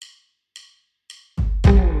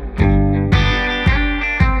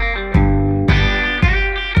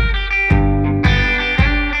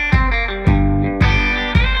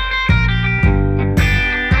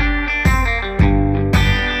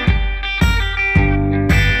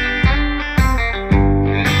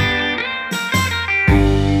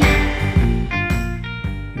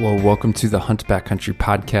welcome to the Hunt Backcountry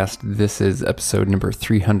podcast. This is episode number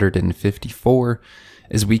 354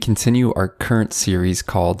 as we continue our current series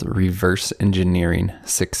called Reverse Engineering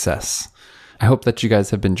Success. I hope that you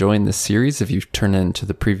guys have been enjoying this series if you've turned into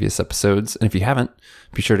the previous episodes, and if you haven't,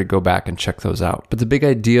 be sure to go back and check those out. But the big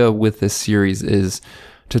idea with this series is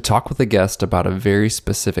to talk with a guest about a very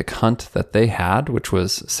specific hunt that they had, which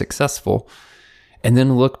was successful, and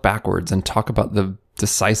then look backwards and talk about the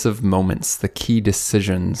decisive moments, the key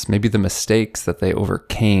decisions, maybe the mistakes that they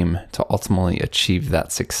overcame to ultimately achieve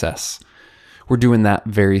that success. We're doing that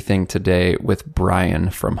very thing today with Brian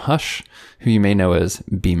from Hush, who you may know as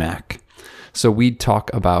BMack. So we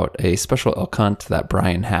talk about a special elk hunt that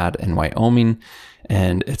Brian had in Wyoming,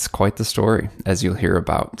 and it's quite the story, as you'll hear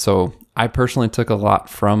about. So I personally took a lot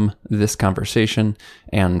from this conversation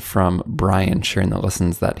and from Brian sharing the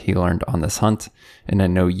lessons that he learned on this hunt, and I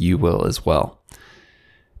know you will as well.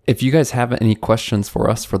 If you guys have any questions for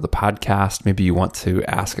us for the podcast, maybe you want to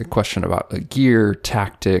ask a question about a gear,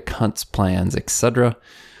 tactic, hunts plans, etc.,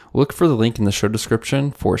 look for the link in the show description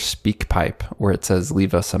for SpeakPipe, where it says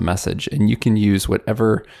leave us a message. And you can use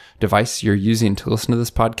whatever device you're using to listen to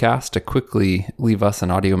this podcast to quickly leave us an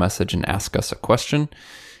audio message and ask us a question.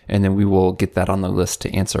 And then we will get that on the list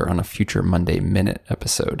to answer on a future Monday Minute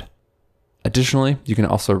episode. Additionally, you can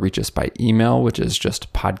also reach us by email, which is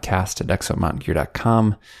just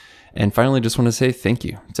podcast@exomountaingear.com. And finally, just want to say thank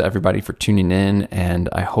you to everybody for tuning in. And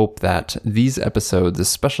I hope that these episodes,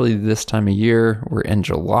 especially this time of year, we're in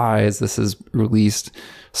July as this is released.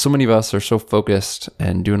 So many of us are so focused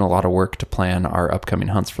and doing a lot of work to plan our upcoming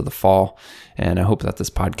hunts for the fall. And I hope that this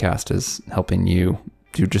podcast is helping you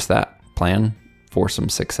do just that, plan for some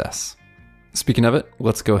success. Speaking of it,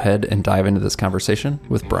 let's go ahead and dive into this conversation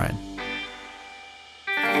with Brian.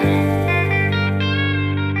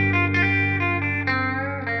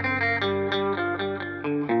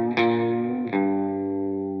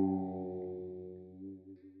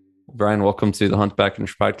 Brian, welcome to the Hunt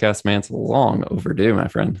Backcountry podcast, man. It's long overdue, my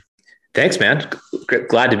friend. Thanks, man.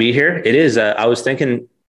 Glad to be here. It is. I was thinking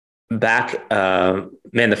back,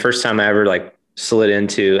 the first time I ever slid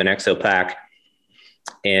into an exo pack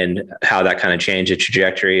and how that kind of changed the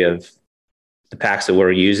trajectory of the packs that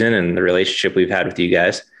we're using and the relationship we've had with you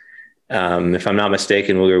guys. If I'm not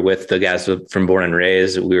mistaken, we were with the guys from Born and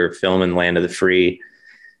Raised. We were filming Land of the Free,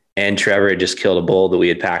 and Trevor had just killed a bull that we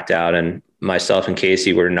had packed out, and myself and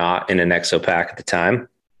Casey were not in an exo pack at the time.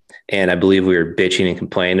 And I believe we were bitching and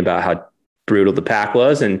complaining about how brutal the pack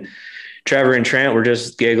was. And Trevor and Trent were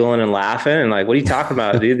just giggling and laughing and like, what are you talking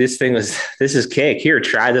about, dude? This is cake. Here,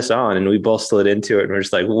 try this on. And we both slid into it and we're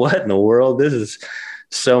just like, what in the world? This is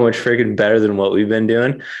so much freaking better than what we've been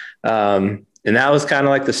doing. And that was kind of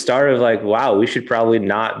like the start of like, wow, we should probably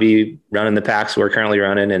not be running the packs we're currently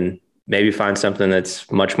running and maybe find something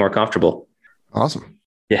that's much more comfortable. Awesome.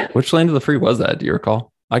 Yeah. Which Land of the Free was that? Do you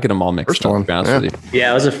recall? I get them all mixed up, to be honest with you.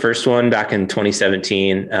 Yeah, it was the first one back in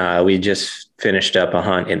 2017. We just finished up a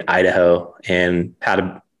hunt in Idaho and had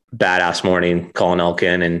a badass morning calling elk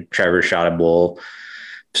in, and Trevor shot a bull.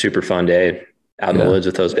 Super fun day out in the woods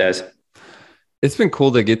with those guys. It's been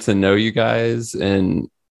cool to get to know you guys. And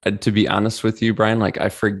to be honest with you, Brian, I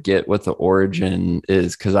forget what the origin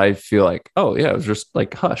is because I feel like, oh yeah, it was just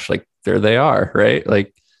like Hush, like there they are, right?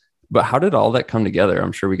 But how did all that come together?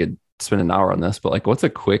 I'm sure we could spend an hour on this, but what's a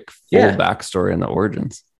quick full backstory on the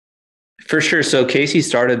origins? For sure. So Casey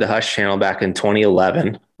started the Hush channel back in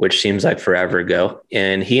 2011, which seems like forever ago.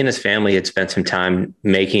 And he and his family had spent some time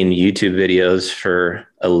making YouTube videos for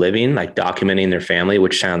a living, like documenting their family,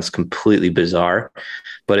 which sounds completely bizarre,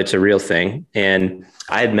 but it's a real thing. And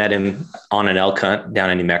I had met him on an elk hunt down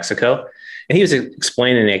in New Mexico. And he was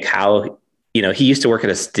explaining how, he used to work at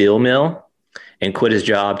a steel mill and quit his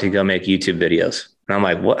job to go make YouTube videos. And I'm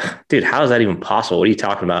like, what, dude, how is that even possible? What are you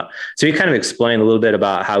talking about? So he kind of explained a little bit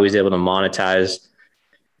about how he's able to monetize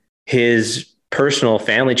his personal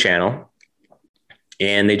family channel.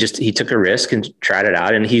 And he took a risk and tried it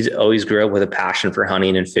out. And he's always grew up with a passion for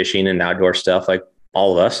hunting and fishing and outdoor stuff, like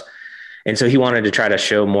all of us. And so he wanted to try to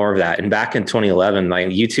show more of that. And back in 2011,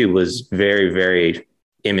 YouTube was very, very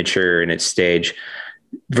immature in its stage,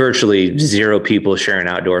 virtually zero people sharing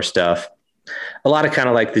outdoor stuff. A lot of kind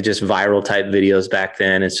of like the just viral type videos back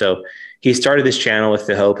then. And so he started this channel with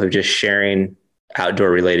the hope of just sharing outdoor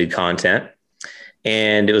related content.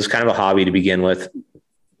 And it was kind of a hobby to begin with.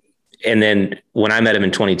 And then when I met him in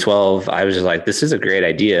 2012, I was just like, this is a great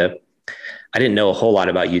idea. I didn't know a whole lot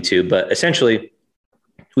about YouTube, but essentially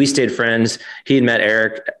we stayed friends. He had met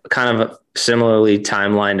Eric kind of similarly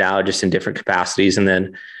timelined out, just in different capacities. And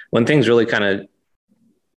then when things really kind of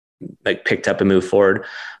like picked up and moved forward.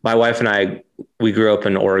 My wife and I, we grew up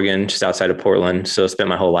in Oregon, just outside of Portland. So spent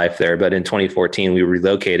my whole life there. But in 2014, we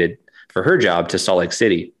relocated for her job to Salt Lake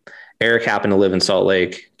City. Eric happened to live in Salt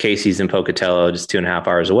Lake. Casey's in Pocatello, just 2.5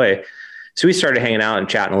 hours away. So we started hanging out and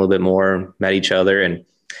chatting a little bit more, met each other. And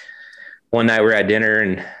one night we were at dinner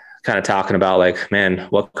and kind of talking about like, man,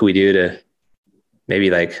 what could we do to maybe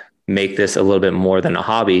like make this a little bit more than a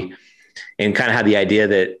hobby? And kind of had the idea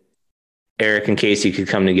that Eric and Casey could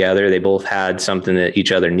come together. They both had something that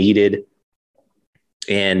each other needed.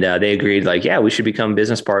 And they agreed like, yeah, we should become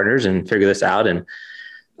business partners and figure this out. And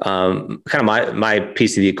kind of my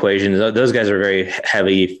piece of the equation, those guys are very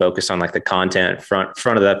heavy focused on like the content front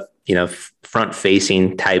of the, front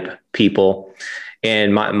facing type people.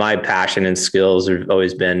 And my passion and skills have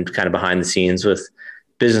always been kind of behind the scenes with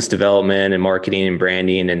business development and marketing and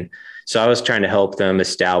branding. And so I was trying to help them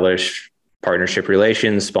establish partnership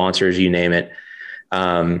relations, sponsors, you name it,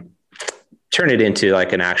 turn it into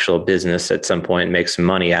like an actual business at some point and make some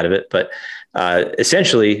money out of it. But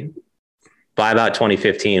essentially by about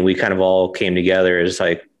 2015, we kind of all came together as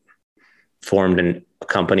like formed a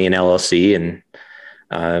company, an LLC,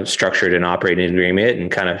 and structured an operating agreement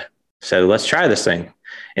and kind of said, let's try this thing.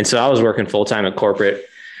 And so I was working full-time at corporate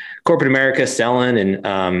America selling.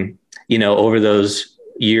 And, over those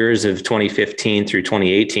years of 2015 through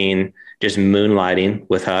 2018, just moonlighting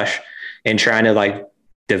with Hush and trying to like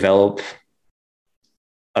develop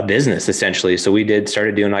a business essentially. So we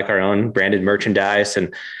started doing like our own branded merchandise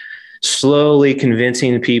and slowly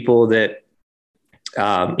convincing people that,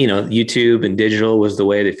 YouTube and digital was the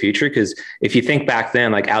way of the future. Because if you think back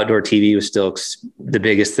then, like outdoor TV was still the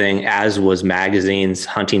biggest thing, as was magazines,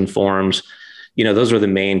 hunting forums. Those were the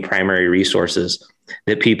main primary resources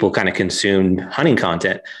that people kind of consumed hunting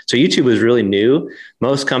content. So YouTube was really new.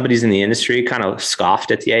 Most companies in the industry kind of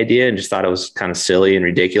scoffed at the idea and just thought it was kind of silly and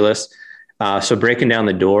ridiculous. So breaking down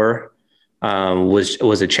the door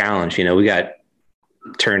was a challenge. We got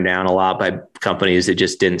turned down a lot by companies that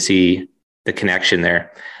just didn't see the connection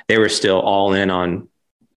there. They were still all in on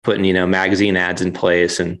putting, magazine ads in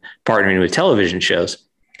place and partnering with television shows.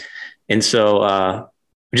 And so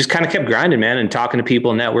we just kind of kept grinding, man, and talking to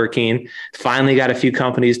people, networking, finally got a few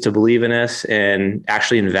companies to believe in us and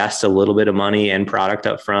actually invest a little bit of money and product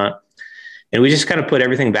up front. And we just kind of put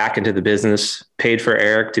everything back into the business, paid for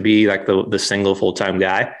Eric to be like the single full-time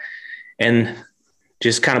guy, and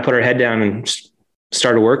just kind of put our head down and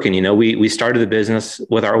started working. We started the business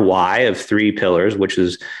with our why of 3 pillars, which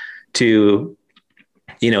is to,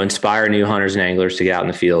 inspire new hunters and anglers to get out in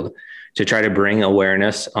the field, to try to bring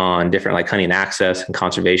awareness on different like hunting access and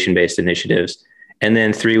conservation-based initiatives. And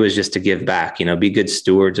then 3 was just to give back, be good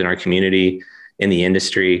stewards in our community, in the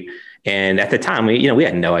industry. And at the time, we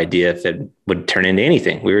had no idea if it would turn into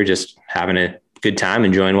anything. We were just having a good time,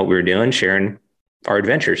 enjoying what we were doing, sharing our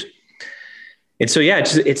adventures. And so, yeah,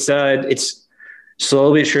 it's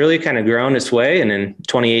slowly but surely kind of grown its way. And in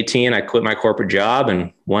 2018, I quit my corporate job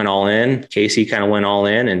and went all in. Casey kind of went all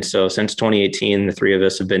in. And so since 2018, the 3 of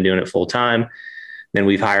us have been doing it full time. Then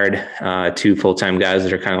we've hired 2 full-time guys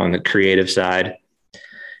that are kind of on the creative side.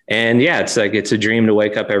 And yeah, it's a dream to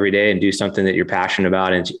wake up every day and do something that you're passionate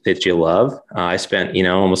about and that you love. I spent,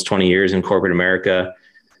 almost 20 years in corporate America,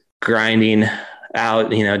 grinding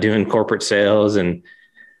out, doing corporate sales and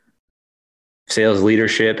sales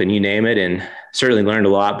leadership and you name it, and certainly learned a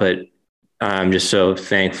lot, but I'm just so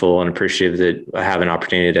thankful and appreciative that I have an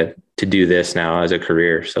opportunity to do this now as a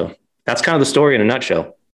career. So that's kind of the story in a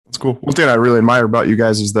nutshell. That's cool. One thing I really admire about you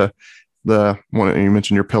guys is the one you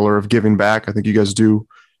mentioned, your pillar of giving back. I think you guys do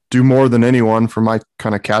more than anyone, from my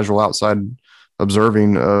kind of casual outside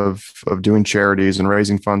observing of doing charities and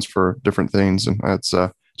raising funds for different things. And it's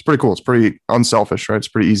pretty cool. It's pretty unselfish, right? It's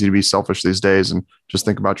pretty easy to be selfish these days and just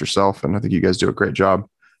think about yourself. And I think you guys do a great job,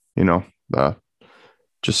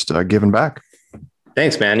 just giving back.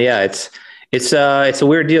 Thanks, man. Yeah. It's a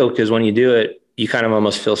weird deal because when you do it, you kind of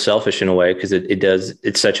almost feel selfish in a way, because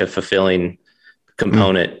it's such a fulfilling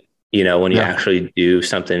component, when you actually do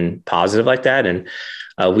something positive like that. And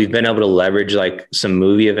we've been able to leverage like some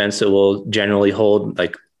movie events that we'll generally hold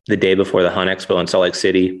like the day before the Hunt Expo in Salt Lake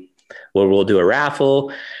City, where we'll do a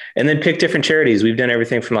raffle and then pick different charities. We've done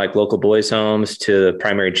everything from like local boys' homes to the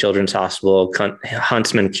Primary Children's Hospital,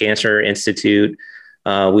 Huntsman Cancer Institute.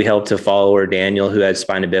 We helped a follower, Daniel, who had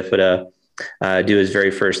spina bifida, do his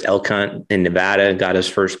very first elk hunt in Nevada, got his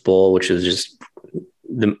first bull, which was just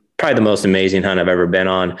probably the most amazing hunt I've ever been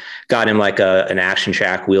on. Got him like an action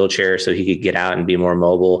track wheelchair so he could get out and be more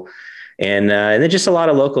mobile. And then just a lot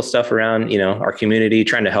of local stuff around, our community,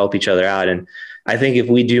 trying to help each other out. And I think if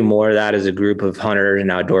we do more of that as a group of hunters and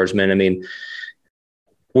outdoorsmen, I mean,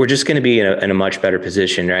 we're just going to be in a much better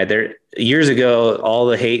position, right? There years ago, all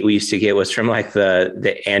the hate we used to get was from like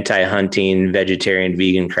the anti-hunting, vegetarian,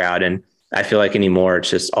 vegan crowd, and I feel like anymore it's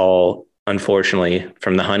just all, unfortunately,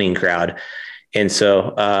 from the hunting crowd. And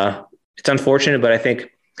so it's unfortunate, but I think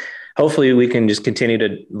hopefully we can just continue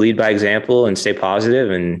to lead by example and stay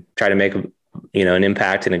positive and try to make an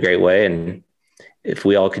impact in a great way. And if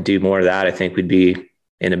we all could do more of that, I think we'd be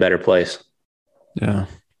in a better place. Yeah,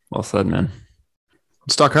 well said, man.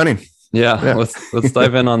 Let's talk hunting. Yeah. Let's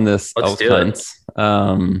dive in on this elk hunt.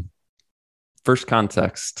 First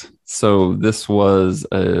context. So this was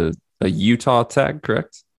a Utah tag,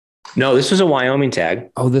 correct? No, this was a Wyoming tag.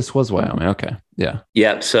 Oh, this was Wyoming. Okay. Yeah.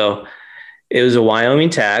 Yep. So it was a Wyoming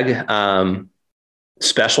tag,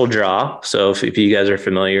 special draw. So if you guys are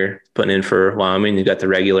familiar putting in for Wyoming, you've got the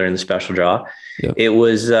regular and the special draw. Yep. It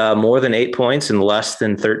was more than 8 points and less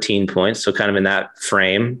than 13 points. So kind of in that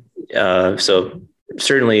frame. So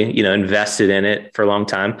certainly, invested in it for a long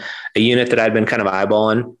time. A unit that I'd been kind of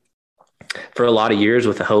eyeballing for a lot of years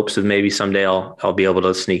with the hopes of maybe someday I'll be able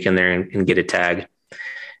to sneak in there and get a tag.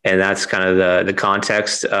 And that's kind of the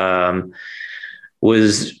context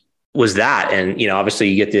was that. And, obviously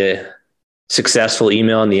you get the successful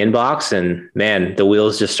email in the inbox and man, the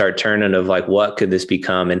wheels just start turning of like, what could this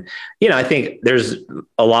become? And, I think there's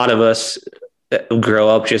a lot of us that grow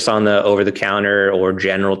up just on the over the counter or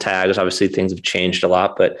general tags. Obviously things have changed a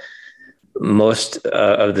lot, but most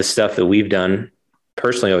of the stuff that we've done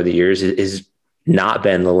personally over the years is not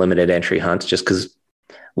been the limited entry hunts just because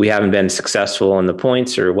we haven't been successful on the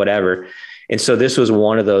points or whatever. And so this was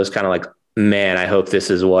one of those kind of like, man, I hope this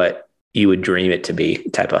is what you would dream it to be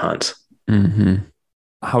type of hunts. Mm-hmm.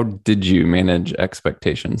 How did you manage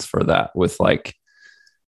expectations for that with like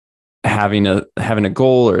having a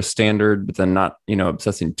goal or a standard, but then not,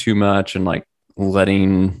 obsessing too much and like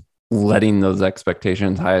letting those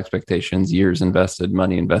expectations, high expectations, years invested,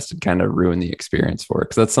 money invested kind of ruin the experience for it?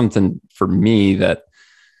 Because that's something for me that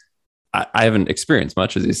I haven't experienced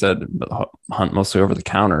much, as you said, hunt mostly over the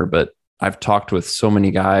counter, but I've talked with so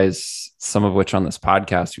many guys, some of which on this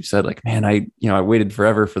podcast, who said like, man, I waited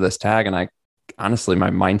forever for this tag. And I honestly, my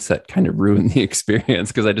mindset kind of ruined the experience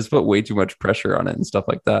because I just put way too much pressure on it and stuff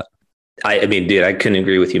like that. I mean, dude, I couldn't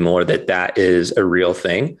agree with you more that is a real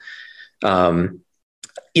thing. I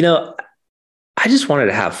just wanted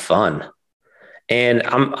to have fun, and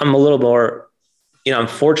I'm a little more, I'm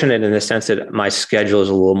fortunate in the sense that my schedule is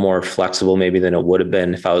a little more flexible maybe than it would have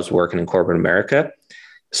been if I was working in corporate America.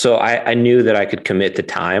 So I knew that I could commit the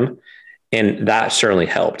time, and that certainly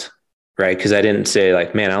helped, right? Because I didn't say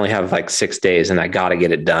like, man, I only have like 6 days and I got to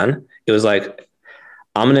get it done. It was like,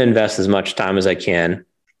 I'm going to invest as much time as I can.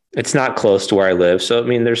 It's not close to where I live. So, I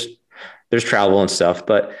mean, there's travel and stuff,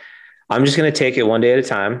 but I'm just going to take it one day at a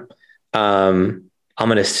time. I'm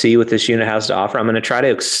going to see what this unit has to offer. I'm going to try to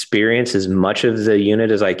experience as much of the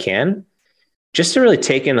unit as I can, just to really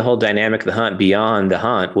take in the whole dynamic of the hunt beyond the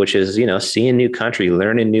hunt, which is, seeing new country,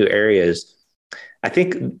 learning new areas. I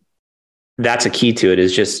think that's a key to it,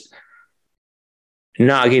 is just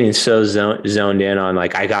not getting so zoned in on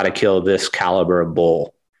like, I got to kill this caliber of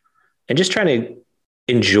bull, and just trying to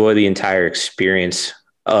enjoy the entire experience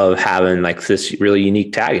of having like this really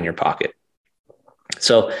unique tag in your pocket.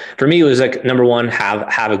 So for me, it was like, number one,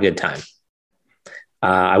 have a good time.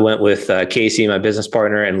 I went with Casey, my business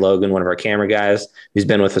partner, and Logan, one of our camera guys, who's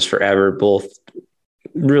been with us forever. Both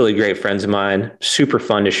really great friends of mine, super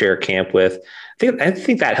fun to share camp with. I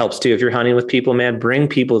think that helps too. If you're hunting with people, man, bring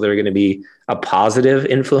people that are going to be a positive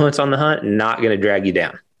influence on the hunt and not going to drag you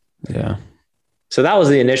down. Yeah. So that was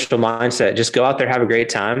the initial mindset. Just go out there, have a great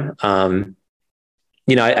time.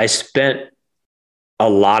 I spent a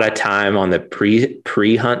lot of time on the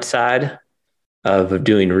pre-hunt side of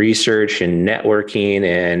doing research and networking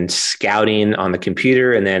and scouting on the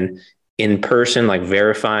computer, and then in person, like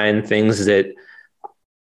verifying things that,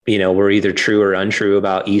 were either true or untrue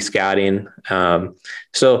about e-scouting.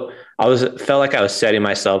 So felt like I was setting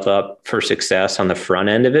myself up for success on the front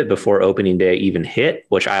end of it before opening day even hit,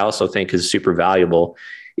 which I also think is super valuable.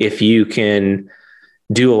 If you can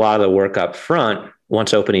do a lot of the work up front,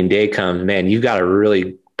 once opening day comes, man, you've got a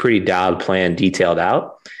really pretty dialed plan detailed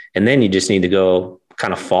out. And then you just need to go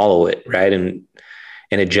kind of follow it, right? And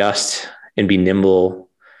adjust and be nimble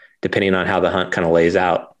depending on how the hunt kind of lays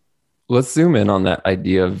out. Let's zoom in on that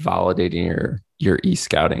idea of validating your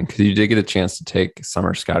e-scouting, because you did get a chance to take a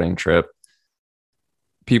summer scouting trip.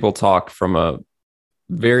 People talk from a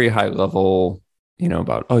very high level,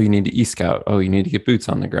 about, oh, you need to e-scout. Oh, you need to get boots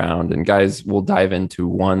on the ground. And guys will dive into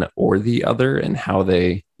one or the other and how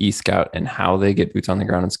they e-scout and how they get boots on the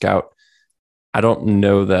ground and scout. I don't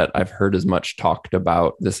know that I've heard as much talked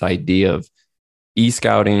about this idea of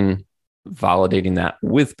e-scouting, validating that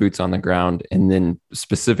with boots on the ground, and then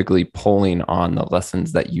specifically pulling on the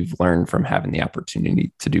lessons that you've learned from having the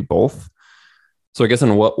opportunity to do both. So I guess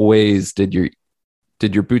in what ways did your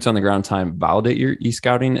boots on the ground time validate your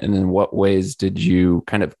e-scouting? And in what ways did you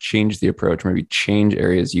kind of change the approach, maybe change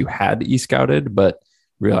areas you had e-scouted, but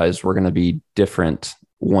realized were going to be different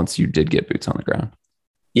once you did get boots on the ground?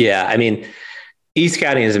 Yeah. I mean,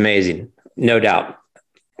 e-scouting is amazing, no doubt.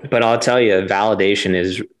 But I'll tell you, validation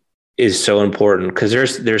is so important because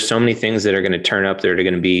there's so many things that are going to turn up that are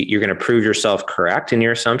going to be, you're going to prove yourself correct in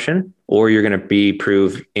your assumption, or you're going to be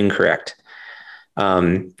proved incorrect.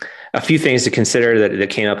 A few things to consider that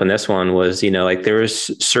came up in this one was, like there was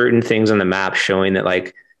certain things on the map showing that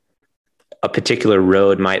like a particular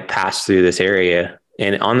road might pass through this area.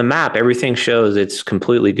 And on the map, everything shows it's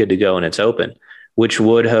completely good to go and it's open, which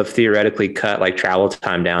would have theoretically cut like travel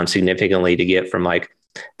time down significantly to get from like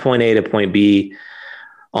point A to point B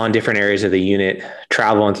on different areas of the unit,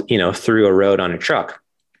 traveling, through a road on a truck.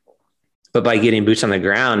 But by getting boots on the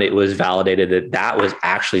ground, it was validated that that was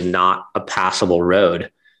actually not a passable road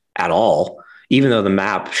at all, even though the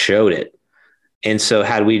map showed it. And so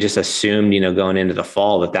had we just assumed, going into the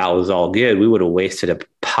fall that was all good, we would have wasted a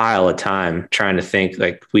pile of time trying to think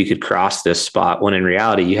like we could cross this spot when in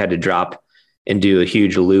reality you had to drop and do a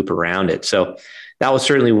huge loop around it. So that was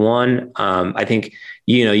certainly one. I think,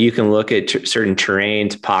 you can look at certain terrain,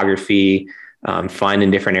 topography,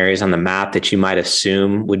 finding different areas on the map that you might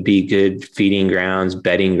assume would be good feeding grounds,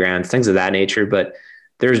 bedding grounds, things of that nature. But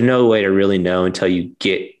there's no way to really know until you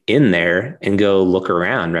get in there and go look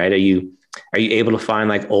around, right? Are you able to find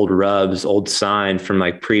like old rubs, old sign from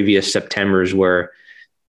like previous Septembers where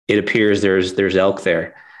it appears there's elk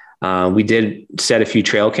there? We did set a few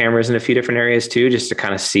trail cameras in a few different areas too, just to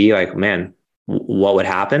kind of see like, man, what would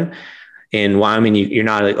happen. In Wyoming, you're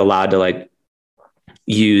not allowed to like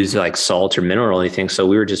use like salt or mineral or anything. So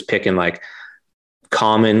we were just picking like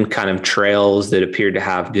common kind of trails that appeared to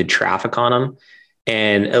have good traffic on them,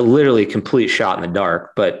 and a literally complete shot in the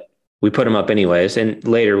dark, but we put them up anyways. And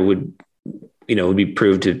later would be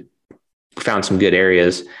proved to found some good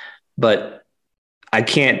areas, but I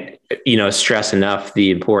can't, stress enough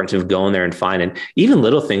the importance of going there and finding even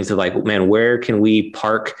little things of like, man, where can we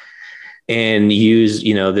park and use,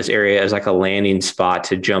 this area as like a landing spot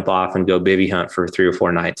to jump off and go bivvy hunt for 3 or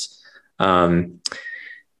 4 nights.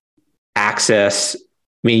 Access, I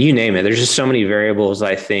mean, you name it. There's just so many variables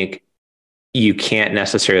I think you can't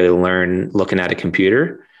necessarily learn looking at a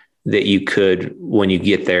computer that you could when you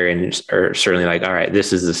get there and are certainly like, all right,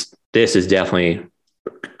 this is definitely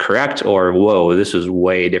correct, or whoa, this was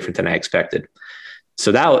way different than I expected.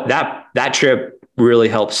 So that trip really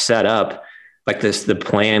helped set up like the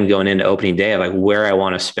plan going into opening day of like where I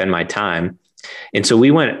want to spend my time. And so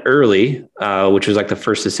we went early, which was like the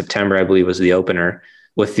 1st of September, I believe was the opener,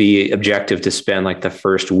 with the objective to spend like the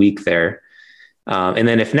first week there. And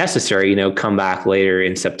then if necessary, come back later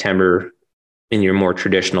in September in your more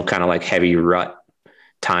traditional kind of like heavy rut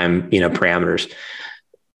time, parameters.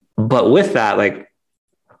 But with that, like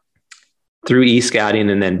through e-scouting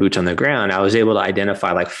and then boots on the ground, I was able to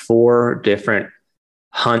identify like 4 different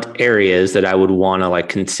hunt areas that I would want to like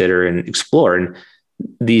consider and explore. And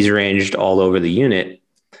these ranged all over the unit.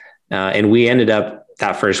 And we ended up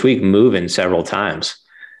that first week moving several times.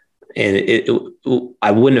 And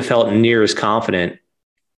I wouldn't have felt near as confident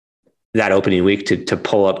that opening week to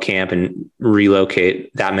pull up camp and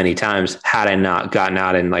relocate that many times had I not gotten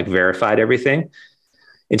out and like verified everything.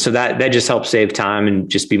 And so that just helps save time and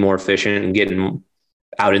just be more efficient and getting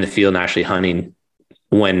out in the field and actually hunting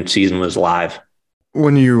when season was live.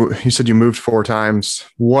 When you said you moved 4 times,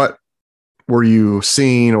 what were you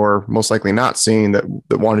seeing or most likely not seeing that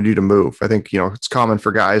wanted you to move? I think, it's common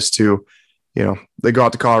for guys to, they go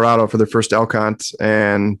out to Colorado for their first elk hunt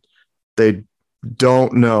and they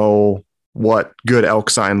don't know what good elk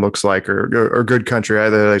sign looks like or good country.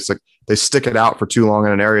 Either it's like they stick it out for too long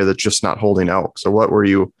in an area that's just not holding elk. So what were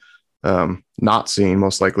you not seeing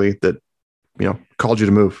most likely that, called you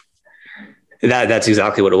to move? That's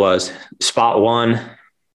exactly what it was. Spot 1,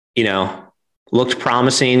 looked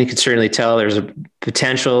promising. You could certainly tell there's a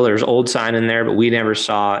potential. There's old sign in there, but we never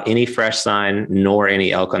saw any fresh sign nor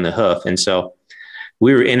any elk on the hoof. And so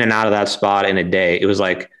we were in and out of that spot in a day. It was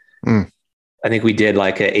like, I think we did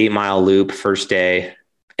like an 8-mile loop first day,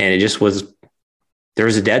 and it just was, there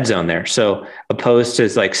was a dead zone there. So opposed to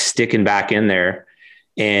like sticking back in there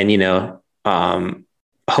and,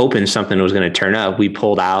 hoping something was going to turn up, we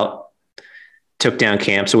pulled out, took down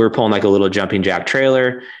camp. So we were pulling like a little jumping jack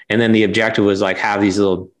trailer. And then the objective was like have these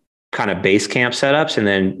little kind of base camp setups and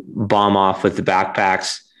then bomb off with the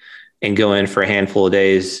backpacks and go in for a handful of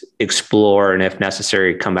days, explore, and if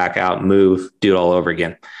necessary, come back out, move, do it all over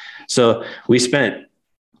again. So we spent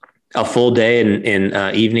a full day in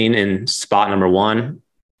evening in spot number 1.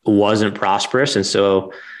 Wasn't prosperous. And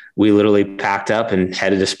so we literally packed up and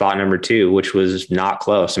headed to spot number 2, which was not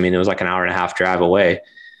close. I mean, it was like an hour and a half drive away.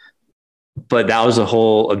 But that was the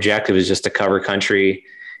whole objective, is just to cover country.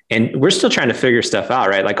 And we're still trying to figure stuff out,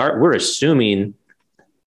 right? Like we're assuming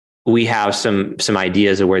we have some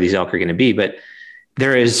ideas of where these elk are going to be, but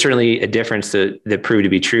there is certainly a difference that proved to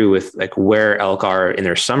be true with like where elk are in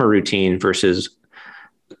their summer routine versus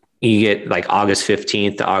you get like August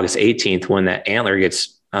 15th to August 18th when that antler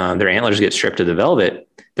gets, their antlers get stripped to the velvet,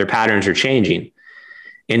 their patterns are changing.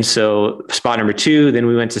 And so spot number 2, then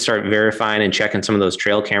we went to start verifying and checking some of those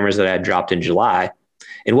trail cameras that I had dropped in July.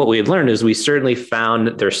 And what we had learned is we certainly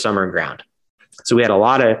found their summer ground. So we had a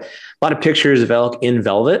lot of pictures of elk in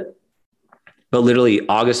velvet, but literally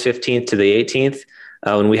August 15th to the 18th,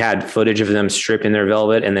 when we had footage of them stripping their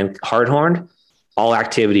velvet and then hardhorned, all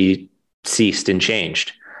activity ceased and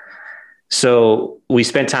changed. So we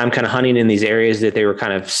spent time kind of hunting in these areas that they were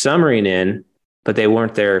kind of summering in, but they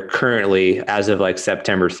weren't there currently as of like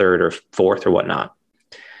September 3rd or 4th or whatnot.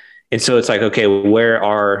 And so it's like, okay, where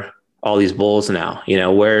are all these bulls now? You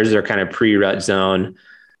know, where's their kind of pre-rut zone?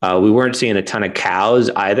 We weren't seeing a ton of cows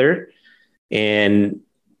either. And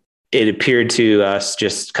it appeared to us,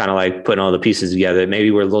 just kind of like putting all the pieces together, maybe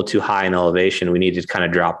we're a little too high in elevation. We needed to kind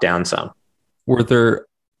of drop down some. Were there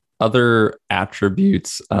other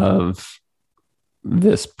attributes of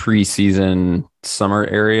this preseason summer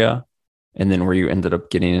area and then where you ended up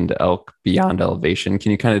getting into elk beyond elevation?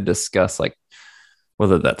 Can you kind of discuss like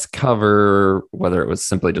whether that's cover, whether it was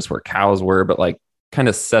simply just where cows were, but like kind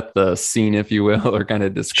of set the scene, if you will, or kind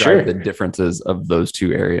of describe the differences of those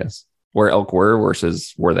two areas, where elk were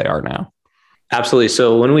versus where they are now? Absolutely.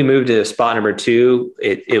 So when we moved to spot number 2,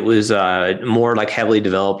 it was more like heavily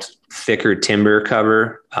developed, thicker timber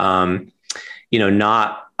cover,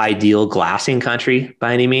 not ideal glassing country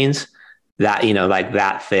by any means, that, like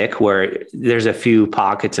that thick, where there's a few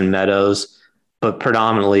pockets and meadows, but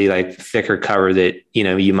predominantly like thicker cover that,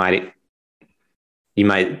 you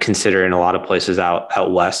might consider in a lot of places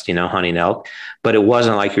out west, hunting elk, but it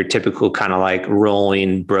wasn't like your typical kind of like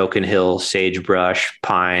rolling broken hill, sagebrush,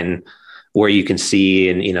 pine, where you can see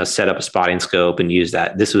and, set up a spotting scope and use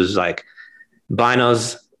that. This was like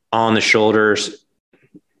binos on the shoulders,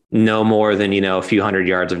 no more than, a few hundred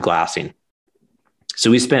yards of glassing. So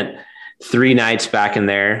we spent 3 nights back in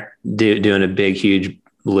there doing a big, huge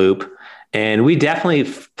loop. And we definitely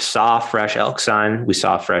saw fresh elk sign. We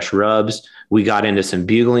saw fresh rubs. We got into some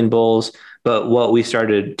bugling bulls. But what we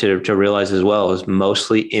started to realize as well is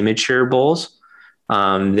mostly immature bulls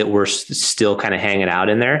that were still kind of hanging out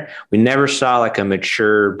in there. We never saw like a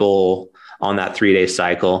mature bull on that 3-day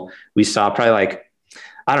cycle. We saw probably like,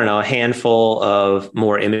 a handful of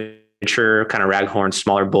more immature kind of raghorn,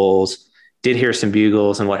 smaller bulls. Did hear some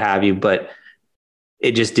bugles and what have you, but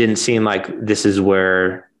it just didn't seem like this is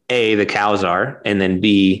where A, the cows are, and then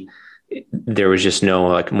B, there was just no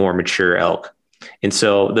like more mature elk. And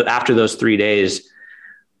so after those 3 days,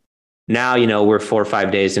 now, we're 4 or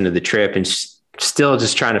 5 days into the trip and still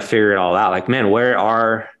just trying to figure it all out. Like, man, where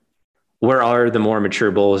are the more mature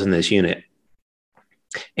bulls in this unit?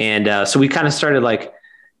 And so we kind of started like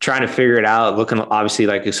trying to figure it out, looking, obviously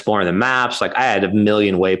like exploring the maps. Like I had a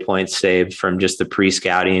million waypoints saved from just the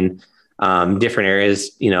pre-scouting, different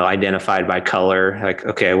areas, identified by color. Like,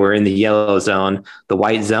 okay, we're in the yellow zone. The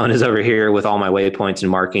white zone is over here with all my waypoints and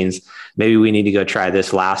markings. Maybe we need to go try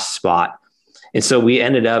this last spot. And so we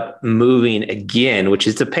ended up moving again, which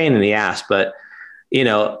is a pain in the ass, but,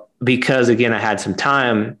 because again, I had some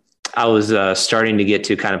time, I was starting to get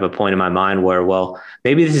to kind of a point in my mind where, well,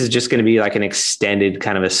 maybe this is just going to be like an extended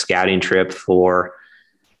kind of a scouting trip for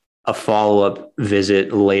a follow-up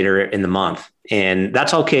visit later in the month. And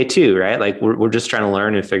that's okay too, right? Like we're just trying to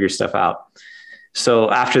learn and figure stuff out. So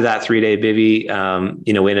after that 3-day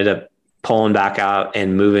bivvy, we ended up pulling back out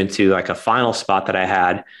and moving to like a final spot that I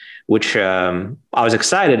had, which I was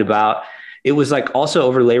excited about. It was like also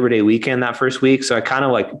over Labor Day weekend that first week. So I kind of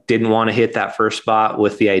like didn't want to hit that first spot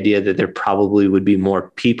with the idea that there probably would be more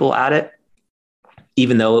people at it,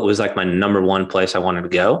 even though it was like my number one place I wanted to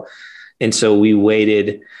go. And so we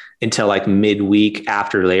waited until like midweek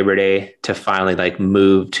after Labor Day to finally like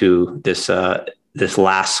move to this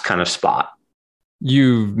last kind of spot.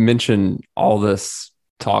 You've mentioned all this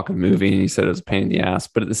talk of moving and you said it was a pain in the ass,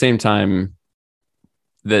 but at the same time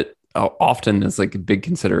that often is like a big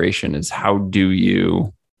consideration is how do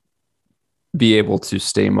you be able to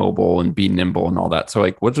stay mobile and be nimble and all that. So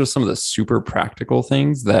like, what are some of the super practical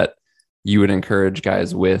things that you would encourage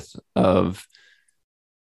guys with of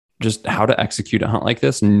just how to execute a hunt like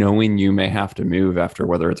this, knowing you may have to move after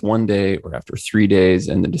whether it's 1 day or after 3 days,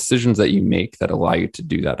 and the decisions that you make that allow you to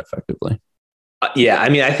do that effectively? Yeah. I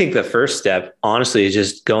mean, I think the first step, honestly, is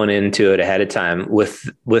just going into it ahead of time with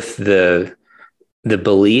the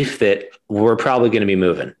belief that we're probably going to be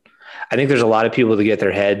moving. I think there's a lot of people that get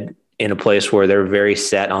their head in a place where they're very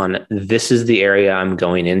set on, this is the area I'm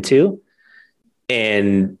going into.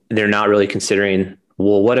 And they're not really considering,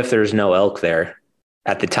 well, what if there's no elk there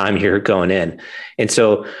at the time you're going in? And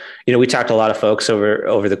so, we talked to a lot of folks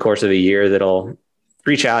over the course of a year that'll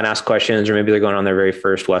reach out and ask questions, or maybe they're going on their very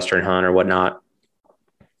first Western hunt or whatnot.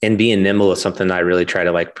 And being nimble is something that I really try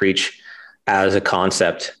to like preach as a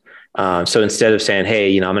concept. So instead of saying,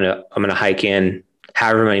 hey, I'm going to hike in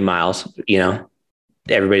however many miles,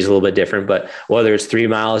 everybody's a little bit different, but whether it's 3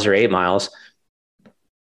 miles or 8 miles,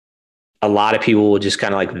 a lot of people will just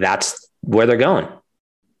kind of like, that's where they're going.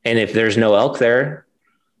 And if there's no elk there,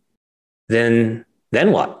 then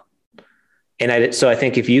what? And so I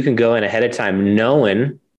think if you can go in ahead of time,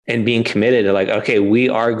 knowing and being committed to like, okay, we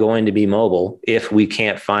are going to be mobile if we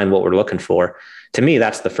can't find what we're looking for. To me,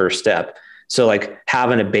 that's the first step. So like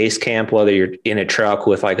having a base camp, whether you're in a truck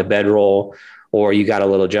with like a bedroll, or you got a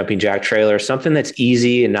little jumping jack trailer, something that's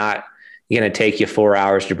easy and not going to take you 4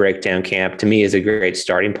 hours to break down camp, to me is a great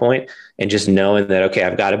starting point. And just knowing that, okay,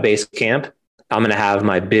 I've got a base camp. I'm going to have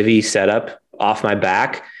my bivvy set up off my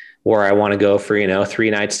back where I want to go for, 3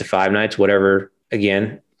 nights to 5 nights, whatever,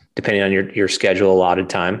 again, depending on your schedule, allotted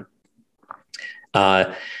time.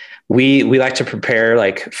 We like to prepare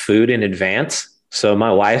like food in advance. So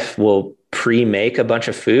my wife will pre-make a bunch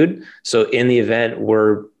of food. So in the event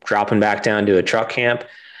we're dropping back down to a truck camp,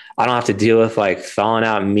 I don't have to deal with like thawing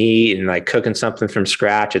out meat and like cooking something from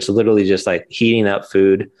scratch. It's literally just like heating up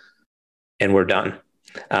food and we're done.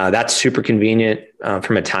 That's super convenient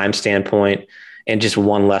from a time standpoint, and just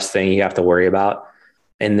one less thing you have to worry about.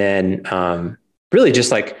 And then really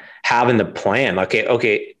just like having the plan.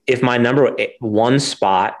 Okay, if my number 1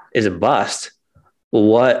 spot is a bust,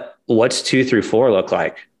 what's 2 through 4 look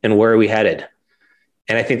like, and where are we headed?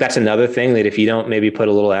 And I think that's another thing that if you don't maybe put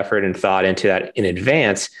a little effort and thought into that in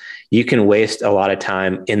advance, you can waste a lot of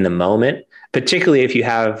time in the moment, particularly if you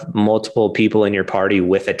have multiple people in your party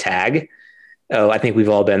with a tag. Oh, I think we've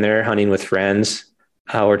all been there hunting with friends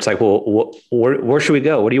where it's like, well, where should we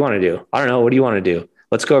go? What do you want to do? I don't know. What do you want to do?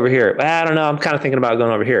 Let's go over here. I don't know. I'm kind of thinking about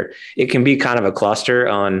going over here. It can be kind of a cluster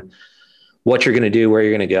on what you're going to do, where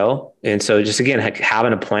you're going to go. And so just, again,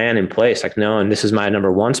 having a plan in place, like knowing this is my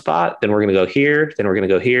number 1 spot, then we're going to go here, then we're going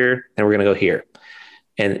to go here, then we're going to go here.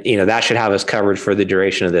 And, that should have us covered for the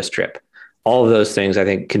duration of this trip. All of those things I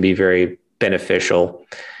think can be very beneficial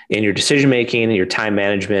in your decision-making and your time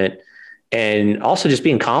management. And also just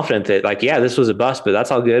being confident that like, yeah, this was a bust, but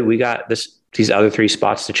that's all good. We got these other 3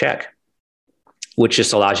 spots to check, which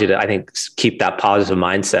just allows you to, I think, keep that positive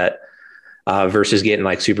mindset versus getting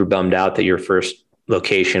like super bummed out that your first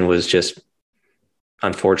location was just,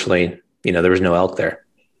 unfortunately, there was no elk there.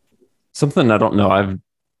 Something I don't know I've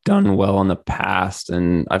done well in the past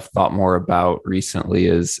and I've thought more about recently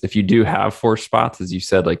is if you do have 4 spots, as you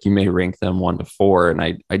said, like you may rank them 1 to 4. And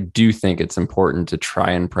I do think it's important to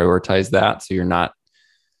try and prioritize that, so you're not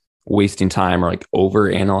wasting time or like over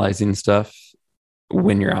analyzing stuff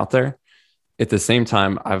when you're out there. At the same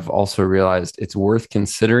time, I've also realized it's worth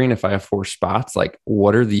considering, if I have 4 spots, like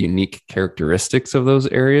what are the unique characteristics of those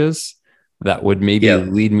areas that would maybe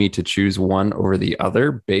lead me to choose one over the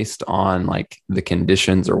other based on like the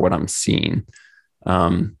conditions or what I'm seeing.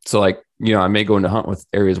 So like, I may go into hunt with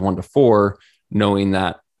areas 1 to 4, knowing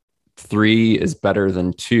that 3 is better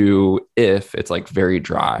than 2 if it's like very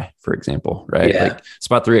dry, for example, right? Yeah. Like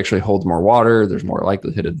spot 3 actually holds more water. There's more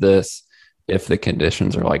likelihood of this if the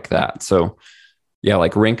conditions are like that. So yeah,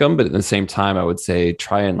 like rank them, but at the same time, I would say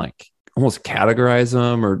try and like almost categorize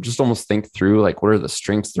them, or just almost think through like, what are the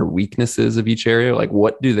strengths or weaknesses of each area? Like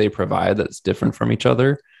what do they provide that's different from each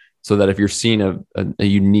other? So that if you're seeing a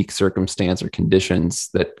unique circumstance or conditions,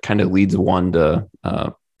 that kind of leads one to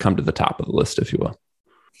come to the top of the list, if you will.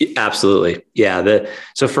 Absolutely. Yeah.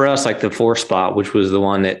 So for us, like the 4 spot, which was the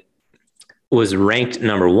one that was ranked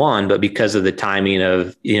number 1, but because of the timing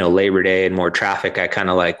of, Labor Day and more traffic, I kind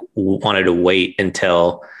of like wanted to wait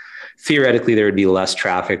until theoretically there would be less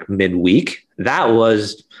traffic midweek. That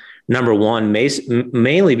was number 1,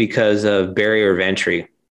 mainly because of barrier of entry.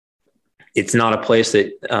 It's not a place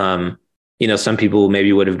that, some people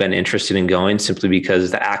maybe would have been interested in going simply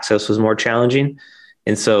because the access was more challenging.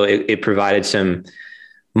 And so it provided some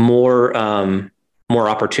more, more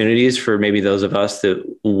opportunities for maybe those of us that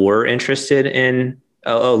were interested in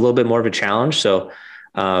a little bit more of a challenge. So,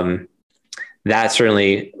 that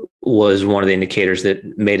certainly was one of the indicators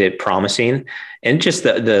that made it promising. And just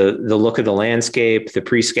the look of the landscape, the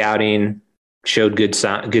pre-scouting showed good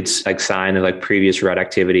like sign of like previous rut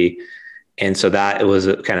activity. And so that was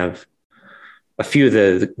a kind of a few of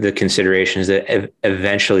the considerations that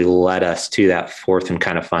eventually led us to that fourth and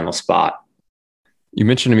kind of final spot. You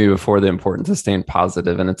mentioned to me before the importance of staying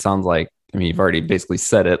positive, and it sounds like, I mean, you've already basically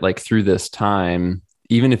said it, like through this time,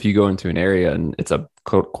 even if you go into an area and it's a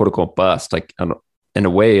quote unquote bust, like in a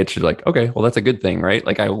way it should like, okay, well, that's a good thing, right?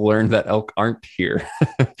 Like I learned that elk aren't here.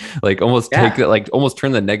 Like almost take that, like almost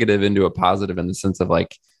turn the negative into a positive in the sense of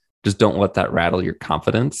like, just don't let that rattle your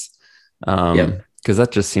confidence. Because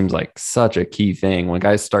that just seems like such a key thing when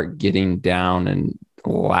guys start getting down and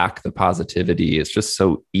lack the positivity. It's just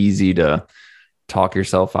so easy to talk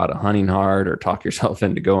yourself out of hunting hard or talk yourself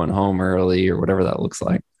into going home early or whatever that looks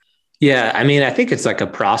like. Yeah. I mean, I think it's like a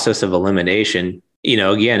process of elimination. You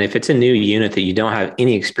know, again, if it's a new unit that you don't have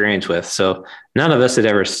any experience with, so none of us had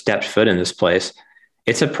ever stepped foot in this place,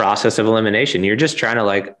 it's a process of elimination. You're just trying to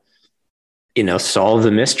like, you know, solve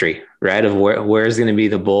the mystery, right? Of where's going to be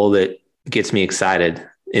the bull that gets me excited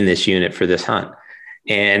in this unit for this hunt.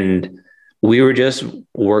 And we were just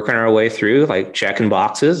working our way through, like checking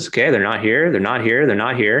boxes. Okay, they're not here. They're not here. They're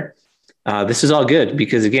not here. This is all good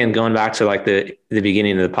because, again, going back to like the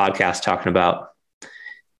beginning of the podcast, talking about,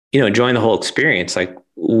 you know, enjoying the whole experience. Like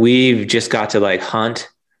we've just got to like hunt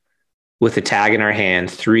with a tag in our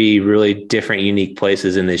hand, 3 really different, unique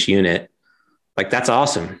places in this unit. Like that's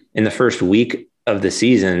awesome. In the first week of the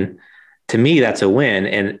season, to me, that's a win.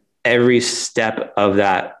 And every step of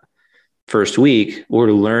that first week,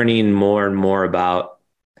 we're learning more and more about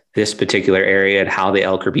this particular area and how the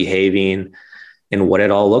elk are behaving and what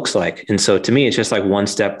it all looks like. And so to me, it's just like one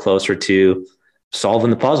step closer to solving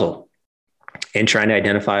the puzzle and trying to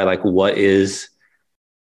identify like what's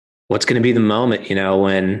going to be the moment, you know,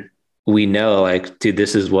 when we know like, dude,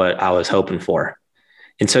 this is what I was hoping for.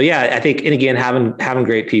 And so, yeah, I think, and again, having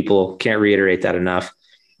great people, can't reiterate that enough.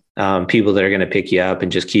 People that are going to pick you up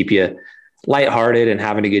and just keep you lighthearted and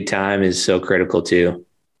having a good time is so critical too.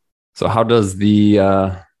 So how does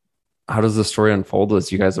the story unfold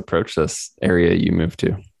as you guys approach this area you moved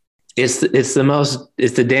to? It's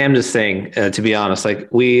the damnedest thing, to be honest. Like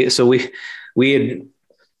we had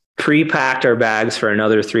pre-packed our bags for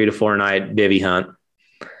another 3 to 4 night bivvy hunt.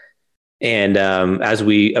 And as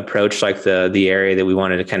we approached like the area that we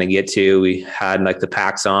wanted to kind of get to, we had like the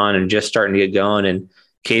packs on and just starting to get going. And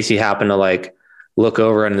Casey happened to like look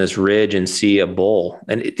over on this ridge and see a bull.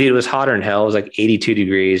 And it was hotter than hell. It was like 82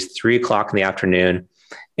 degrees, 3:00 in the afternoon.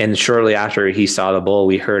 And shortly after he saw the bull,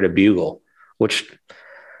 we heard a bugle, which,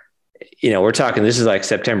 you know, we're talking, this is like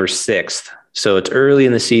September 6th. So it's early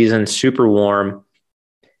in the season, super warm.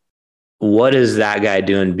 What is that guy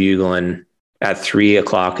doing bugling at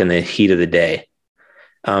 3:00 in the heat of the day?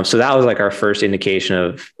 So that was like our first indication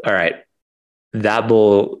of, all right, that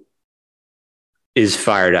bull is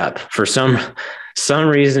fired up for some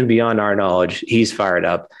reason beyond our knowledge. He's fired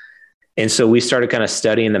up. And so we started kind of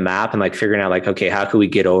studying the map and like figuring out like, okay, how could we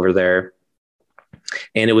get over there?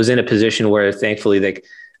 And it was in a position where thankfully like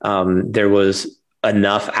there was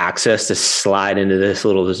enough access to slide into this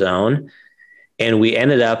little zone. And we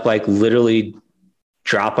ended up like literally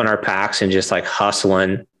dropping our packs and just like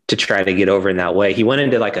hustling to try to get over in that way. He went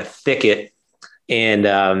into like a thicket and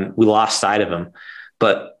we lost sight of him,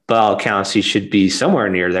 but by all accounts, he should be somewhere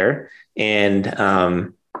near there.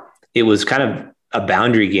 And it was kind of a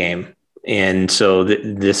boundary game. And so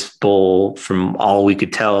this bull, from all we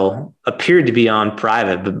could tell, appeared to be on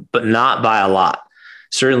private, but not by a lot,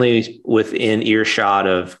 certainly within earshot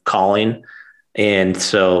of calling. And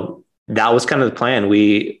so that was kind of the plan.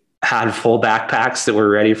 We had full backpacks that were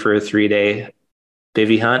ready for a 3-day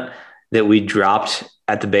bivvy hunt that we dropped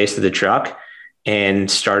at the base of the truck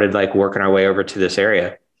and started like working our way over to this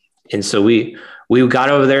area. And so we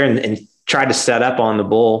got over there and tried to set up on the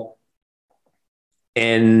bull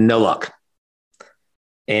and no luck.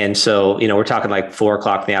 And so, you know, we're talking like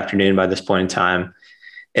 4:00 in the afternoon by this point in time.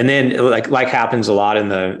 And then like happens a lot in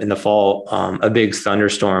the fall, a big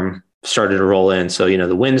thunderstorm started to roll in. So, you know,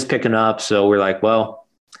 the wind's picking up. So we're like, well,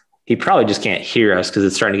 he probably just can't hear us because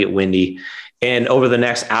it's starting to get windy. And over the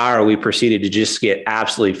next hour, we proceeded to just get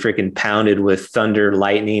absolutely freaking pounded with thunder,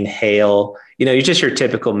 lightning, hail. You know, you're just your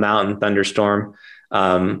typical mountain thunderstorm.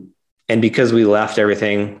 And because we left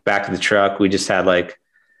everything back in the truck, we just had like,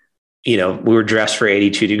 you know, we were dressed for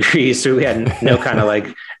 82 degrees. So we had no kind of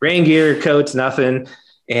like rain gear, coats, nothing.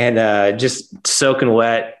 and just soaking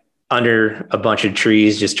wet under a bunch of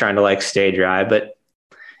trees, just trying to like stay dry. But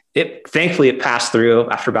thankfully it passed through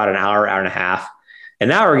after about an hour, hour and a half. And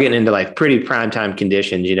now we're getting into like pretty prime time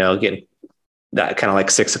conditions, getting that kind of like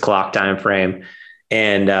 6 o'clock time frame.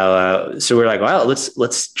 And so we're like, well,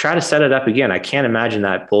 let's try to set it up again. I can't imagine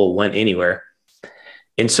that bull went anywhere.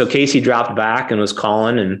 And so Casey dropped back and was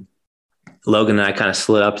calling, and Logan and I kind of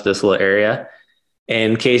slid up to this little area,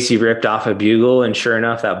 and Casey ripped off a bugle, and sure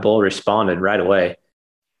enough, that bull responded right away.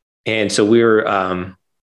 And so we were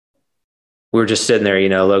just sitting there,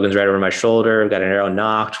 Logan's right over my shoulder, got an arrow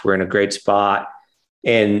knocked. We're in a great spot.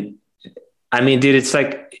 And I mean, dude, it's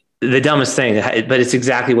like the dumbest thing, but it's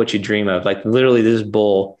exactly what you dream of. Like literally this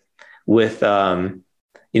bull with,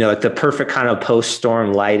 like the perfect kind of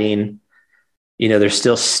post-storm lighting. There's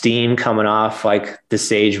still steam coming off like the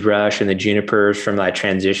sagebrush and the junipers from that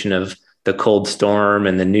transition of the cold storm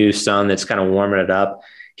and the new sun that's kind of warming it up.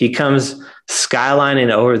 He comes skylining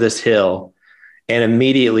over this hill. And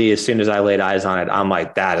immediately, as soon as I laid eyes on it, I'm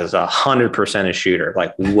like, that is 100% a shooter.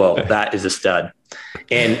 Like, whoa, that is a stud.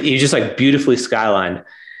 And he just like beautifully skylined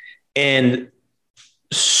and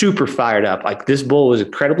super fired up. Like this bull was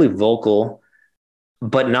incredibly vocal,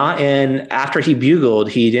 but after he bugled,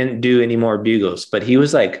 he didn't do any more bugles, but he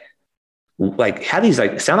was like had these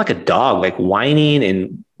like sound like a dog, like whining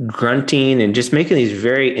and grunting and just making these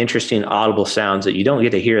very interesting audible sounds that you don't get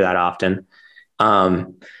to hear that often.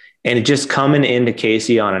 And it just coming into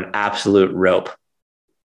Casey on an absolute rope.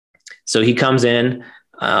 So he comes in,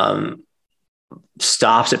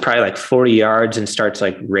 stops at probably like 40 yards and starts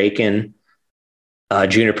like raking a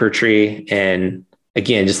juniper tree. And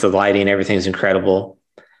again, just the lighting, everything's incredible.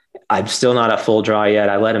 I'm still not at full draw yet.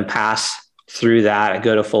 I let him pass through that. I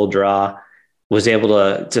go to full draw, was able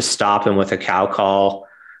to stop him with a cow call.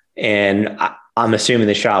 And I'm assuming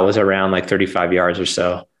the shot was around like 35 yards or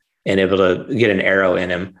so, and able to get an arrow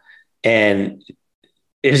in him. And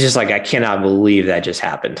it was just like, I cannot believe that just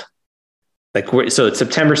happened. Like, so it's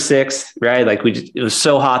September 6th, right? Like it was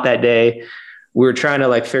so hot that day. We were trying to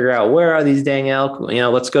like figure out, where are these dang elk?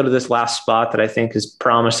 Let's go to this last spot that I think is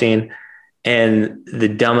promising. And the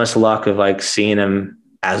dumbest luck of like seeing him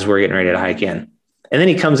as we're getting ready to hike in. And then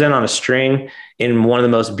he comes in on a string in one of the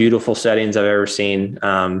most beautiful settings I've ever seen.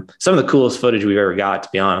 Some of the coolest footage we've ever got, to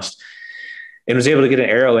be honest, and was able to get an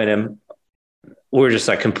arrow in him. We're just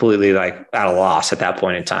like completely like at a loss at that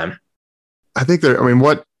point in time. I think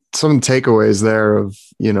what some takeaways there of,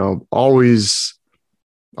 always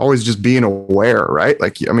just being aware, right?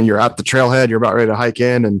 Like, you're at the trailhead, you're about ready to hike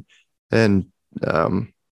in and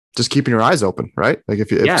just keeping your eyes open, right? Like if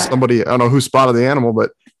somebody, I don't know who spotted the animal,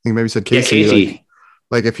 but I think maybe said Casey. Yeah, Casey.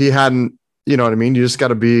 Like if he hadn't, you know what I mean? You just got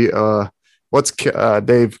to be, what's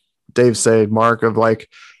Dave say, Mark, of like,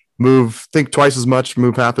 think twice as much,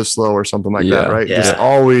 move half as slow or something like that, right? Yeah. Just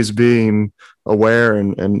always being aware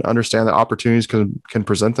and understand that opportunities can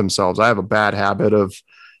present themselves. I have a bad habit of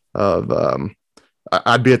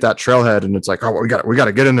I'd be at that trailhead and it's like, oh, we got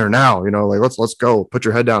to get in there now. Like let's go, put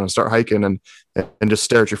your head down and start hiking and just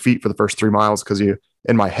stare at your feet for the first 3 miles. Cause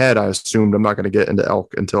in my head, I assumed I'm not going to get into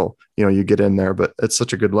elk until, you get in there, but it's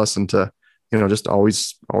such a good lesson to, just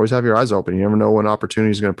always have your eyes open. You never know when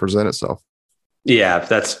opportunity is going to present itself. Yeah,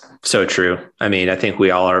 that's so true. I mean, I think we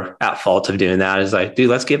all are at fault of doing that. It's like, dude,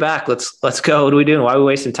 let's get back. Let's go. What are we doing? Why are we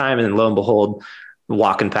wasting time? And then lo and behold,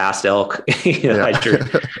 walking past elk,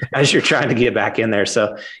 as you're trying to get back in there.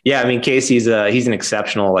 So yeah, I mean, Casey's he's an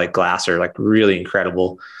exceptional like glasser, like really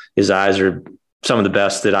incredible. His eyes are some of the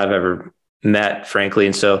best that I've ever met, frankly.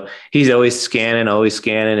 And so he's always scanning.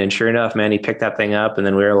 And sure enough, man, he picked that thing up, and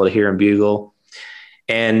then we were able to hear him bugle.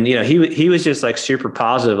 And, he was just like super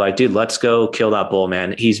positive, like, dude, let's go kill that bull,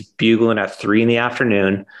 man. He's bugling at 3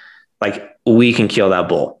 p.m. Like we can kill that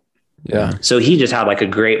bull. Yeah. So he just had like a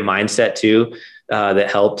great mindset too,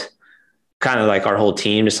 that helped kind of like our whole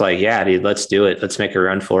team, just like, yeah, dude, let's do it. Let's make a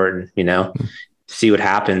run for it and, see what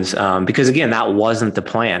happens. Because again, that wasn't the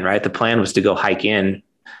plan, right? The plan was to go hike in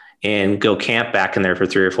and go camp back in there for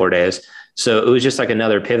 3 or 4 days. So it was just like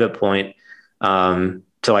another pivot point,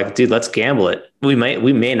 to like, dude, let's gamble it. We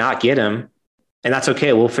may not get him, and that's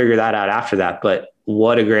okay. We'll figure that out after that. But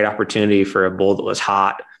what a great opportunity for a bull that was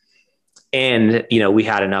hot. And, we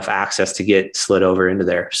had enough access to get slid over into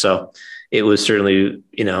there. So it was certainly,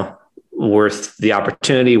 worth the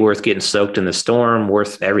opportunity, worth getting soaked in the storm,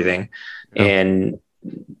 worth everything. Yeah. And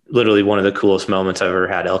literally one of the coolest moments I've ever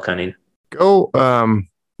had elk hunting.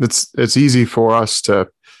 It's easy for us to,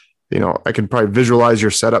 I can probably visualize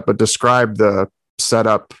your setup, but describe the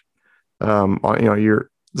setup. The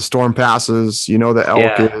storm passes, the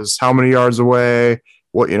elk is how many yards away,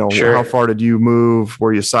 what, Sure. how far did you move?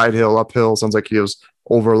 Were you side hill, uphill? Sounds like he was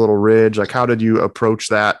over a little ridge. Like, how did you approach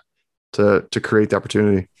that to create the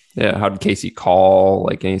opportunity? Yeah. How did Casey call?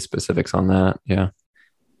 Like any specifics on that? Yeah.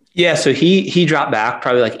 Yeah, so he dropped back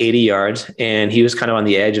probably like 80 yards, and he was kind of on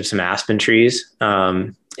the edge of some aspen trees.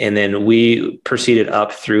 And then we proceeded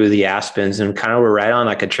up through the aspens and kind of were right on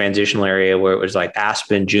like a transitional area where it was like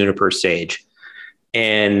aspen, juniper, sage.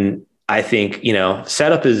 And I think,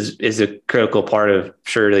 setup is a critical part of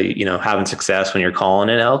surely, having success when you're calling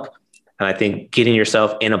an elk. And I think getting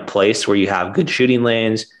yourself in a place where you have good shooting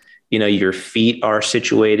lanes, your feet are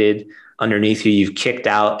situated underneath you, you've kicked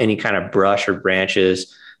out any kind of brush or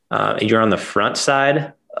branches, and you're on the front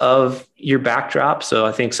side of your backdrop. So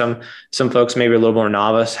I think some folks maybe a little more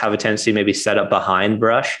novice have a tendency to maybe set up behind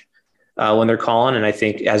brush when they're calling. And I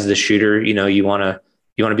think as the shooter, you want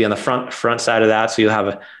to be on the front side of that. So you have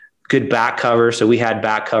a good back cover. So we had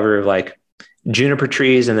back cover of like juniper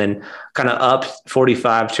trees, and then kind of up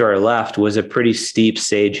 45 to our left was a pretty steep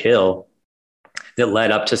sage hill that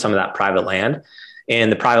led up to some of that private land.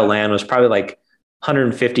 And the private land was probably like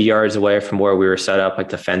 150 yards away from where we were set up, like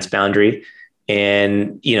the fence boundary.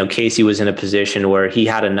 And, Casey was in a position where he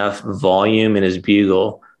had enough volume in his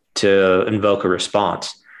bugle to invoke a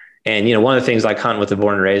response. And, one of the things like hunting with the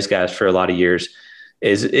born and raised guys for a lot of years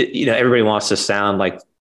is, everybody wants to sound like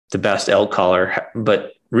the best elk caller,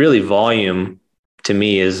 but really volume to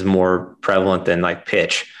me is more prevalent than like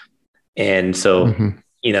pitch. And so,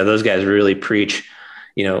 those guys really preach,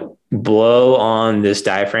 blow on this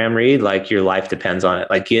diaphragm reed like your life depends on it.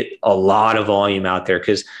 Like, get a lot of volume out there,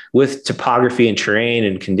 because with topography and terrain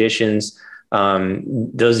and conditions,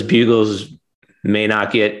 those bugles may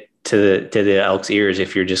not get to the elk's ears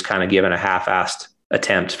if you're just kind of giving a half-assed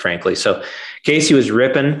attempt, frankly. So Casey was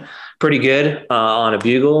ripping pretty good on a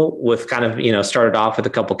bugle with kind of, started off with a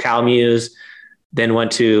couple cow mews, then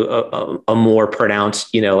went to a more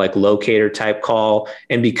pronounced, like locator type call.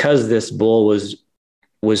 And because this bull was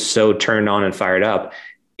so turned on and fired up,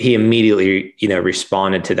 he immediately,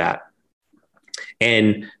 responded to that.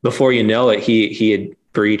 And before you know it, he had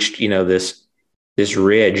breached, this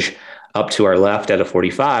ridge up to our left at a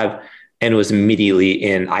 45 and was immediately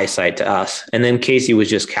in eyesight to us. And then Casey was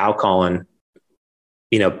just cow calling,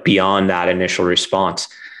 beyond that initial response.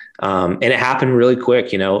 And it happened really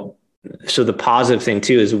quick, So the positive thing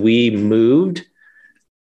too is we moved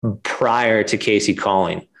prior to Casey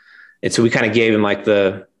calling. And so we kind of gave him like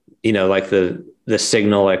the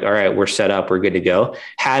signal, like, all right, we're set up, we're good to go.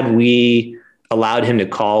 Had we allowed him to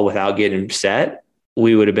call without getting set,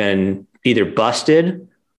 we would have been either busted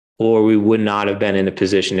or we would not have been in a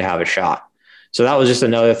position to have a shot. So that was just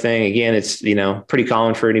another thing. Again, it's, pretty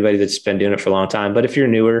common for anybody that's been doing it for a long time. But if you're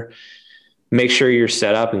newer, make sure you're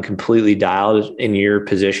set up and completely dialed in your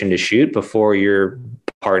position to shoot before your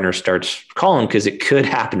partner starts calling, because it could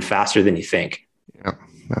happen faster than you think. Yeah,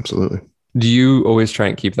 absolutely. Do you always try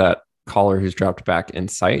and keep that caller who's dropped back in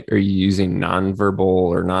sight? Are you using nonverbal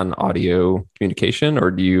or non-audio communication? Or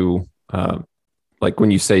do you, like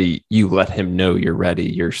when you say you let him know you're ready,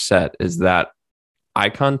 you're set, is that eye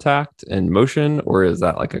contact and motion, or is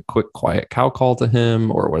that like a quick, quiet cow call to him,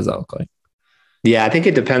 or what does that look like? Yeah, I think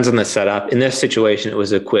it depends on the setup. In this situation, it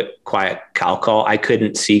was a quick, quiet cow call. I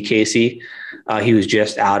couldn't see Casey. He was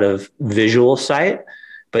just out of visual sight,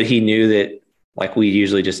 but he knew that, like, we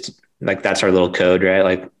usually just, like, that's our little code, right?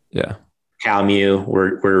 Like, yeah, cow mew,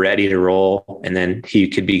 we're ready to roll. And then he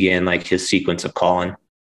could begin like his sequence of calling.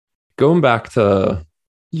 Going back to,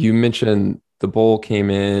 you mentioned the bull came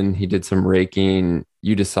in, he did some raking.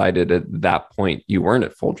 You decided at that point you weren't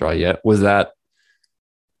at full draw yet. Was that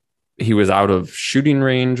he was out of shooting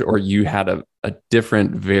range, or you had a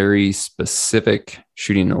different, very specific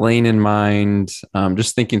shooting lane in mind?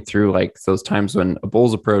 Just thinking through like those times when a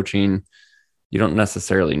bull's approaching, you don't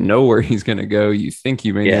necessarily know where he's going to go. You think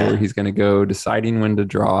you may know where he's going to go, deciding when to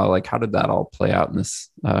draw. Like, how did that all play out in this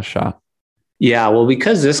shot? Yeah, well,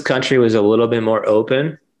 because this country was a little bit more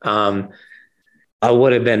open, I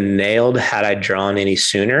would have been nailed had I drawn any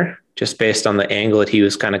sooner, just based on the angle that he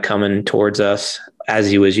was kind of coming towards us. As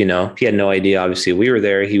he was, he had no idea, obviously, we were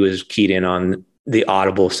there. He was keyed in on the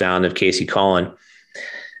audible sound of Casey calling.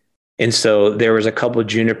 And so there was a couple of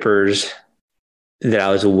junipers that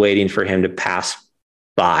I was waiting for him to pass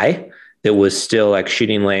by that was still like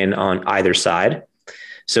shooting lane on either side.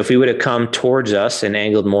 So if he would have come towards us and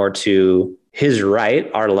angled more to his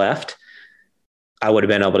right, our left, I would have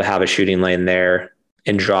been able to have a shooting lane there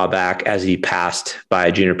and draw back as he passed by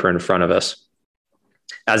a juniper in front of us.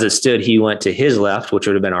 As it stood, he went to his left, which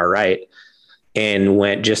would have been our right, and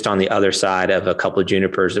went just on the other side of a couple of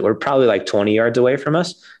junipers that were probably like 20 yards away from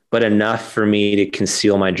us, but enough for me to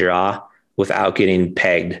conceal my jaw without getting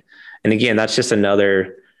pegged. And again, that's just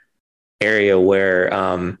another area where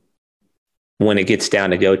when it gets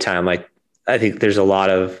down to go time, like I think there's a lot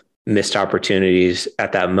of missed opportunities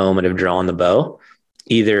at that moment of drawing the bow,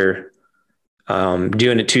 either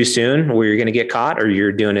doing it too soon where you're going to get caught, or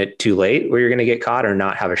you're doing it too late where you're going to get caught or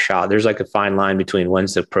not have a shot. There's like a fine line between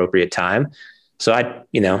when's the appropriate time. So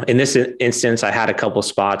in this instance, I had a couple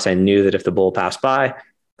spots. I knew that if the bull passed by,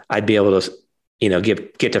 I'd be able to,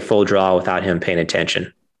 get to full draw without him paying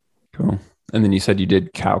attention. Cool. And then you said you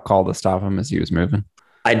did cow call to stop him as he was moving.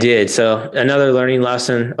 I did. So another learning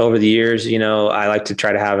lesson over the years, I like to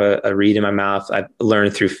try to have a reed in my mouth. I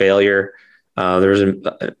learned through failure. There was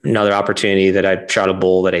another opportunity that I shot a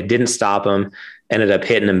bull that I didn't stop him, ended up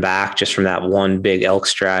hitting him back just from that one big elk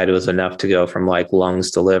stride. It was enough to go from like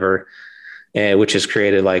lungs to liver, which has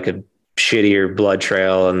created like a shittier blood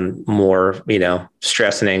trail and more,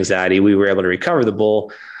 stress and anxiety. We were able to recover the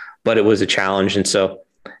bull, but it was a challenge. And so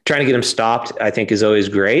trying to get him stopped, I think, is always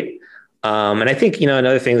great. And I think,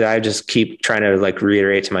 another thing that I just keep trying to like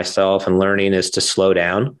reiterate to myself and learning is to slow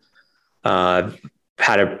down. I've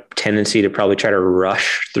had a tendency to probably try to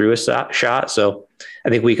rush through a shot. So I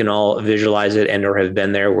think we can all visualize it and or have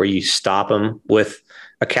been there where you stop them with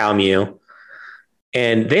a cow mew.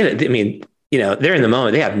 And they're in the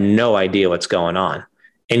moment, they have no idea what's going on.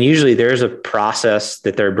 And usually there's a process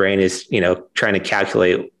that their brain is, trying to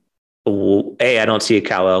calculate, A, I don't see a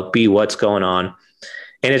cow elk, B, what's going on.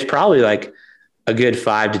 And it's probably like a good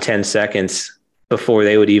 5 to 10 seconds before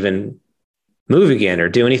they would even move again or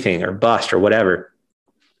do anything or bust or whatever.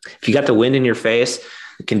 If you got the wind in your face,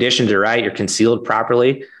 the conditions are right, you're concealed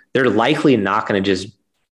properly, they're likely not going to just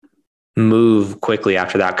move quickly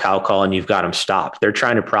after that cow call and you've got them stopped. They're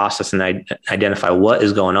trying to process and identify what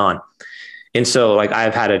is going on. And so like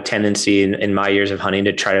I've had a tendency in my years of hunting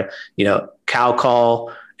to try to, cow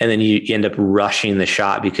call, and then you end up rushing the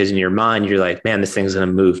shot because in your mind, you're like, man, this thing's going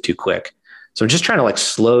to move too quick. So I'm just trying to like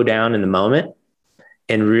slow down in the moment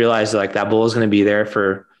and realize like that bull is going to be there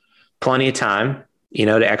for plenty of time,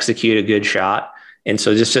 to execute a good shot. And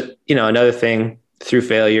so just, another thing through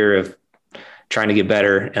failure of trying to get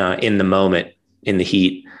better in the moment, in the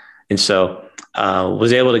heat. And so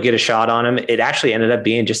was able to get a shot on him. It actually ended up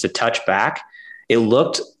being just a touch back. It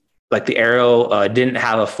looked like the arrow didn't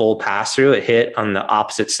have a full pass through. It hit on the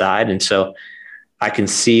opposite side. And so I can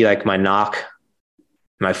see like my nock,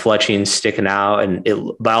 my fletching sticking out. And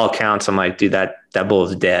by all accounts, I'm like, dude, that bull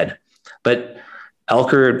is dead. But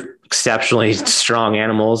elk are exceptionally strong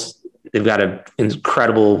animals. They've got an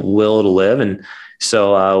incredible will to live. And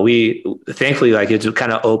so we thankfully, like, it's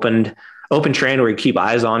kind of open terrain where we keep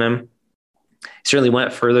eyes on him. He certainly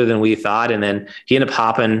went further than we thought. And then he ended up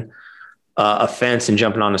hopping a fence and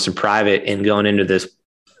jumping onto some private and going into this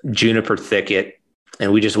juniper thicket.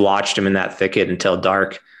 And we just watched him in that thicket until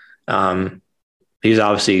dark. He was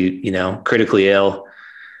obviously, critically ill,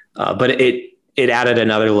 but it added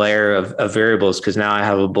another layer of variables because now I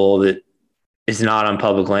have a bull that is not on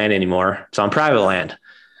public land anymore. It's on private land.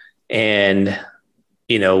 And,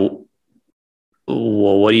 well,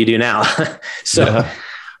 what do you do now? So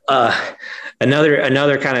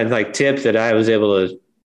another kind of like tip that I was able to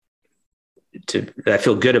that I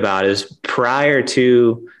feel good about is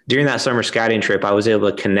during that summer scouting trip, I was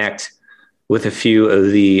able to connect with a few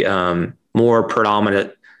of the more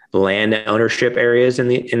predominant land ownership areas in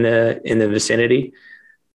the vicinity.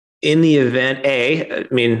 In the event,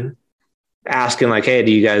 asking like, hey,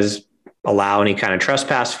 do you guys allow any kind of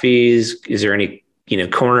trespass fees? Is there any,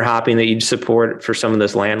 corner hopping that you'd support for some of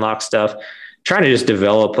this landlocked stuff? Trying to just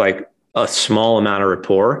develop like a small amount of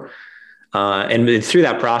rapport. And through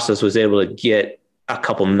that process was able to get a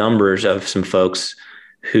couple numbers of some folks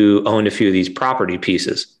who owned a few of these property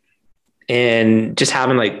pieces, and just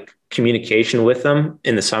having like communication with them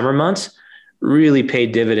in the summer months really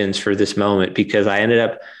paid dividends for this moment, because I ended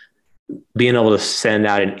up being able to send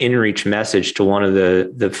out an in-reach message to one of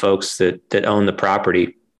the folks that own the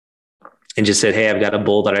property and just said, hey, I've got a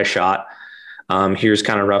bull that I shot. Here's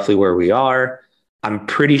kind of roughly where we are. I'm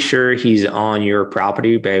pretty sure he's on your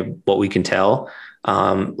property by what we can tell,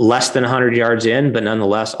 less than 100 yards in, but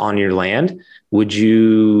nonetheless on your land. Would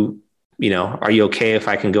you, are you okay if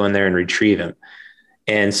I can go in there and retrieve him?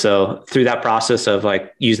 And so through that process of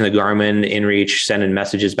like using the Garmin InReach, sending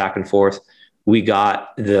messages back and forth, we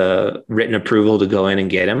got the written approval to go in and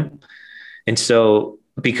get him. And so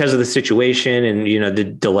because of the situation and, the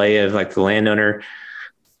delay of like the landowner,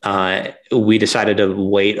 we decided to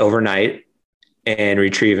wait overnight and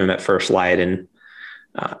retrieve him at first light. And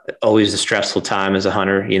always a stressful time as a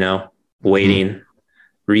hunter, waiting.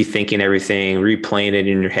 rethinking everything, replaying it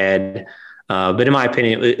in your head. But in my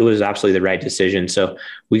opinion, it was absolutely the right decision. So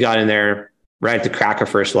we got in there right at the crack of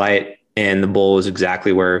first light, and the bull was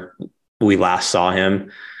exactly where we last saw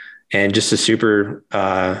him. And just a super,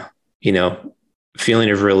 feeling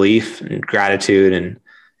of relief and gratitude and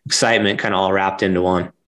excitement kind of all wrapped into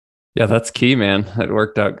one. Yeah, that's key, man. It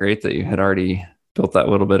worked out great that you had already built that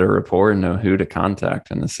little bit of rapport and know who to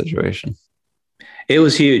contact in this situation. It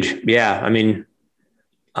was huge. Yeah. I mean,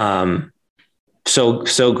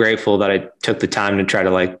 so grateful that I took the time to try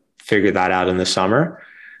to like figure that out in the summer.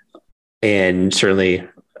 And certainly,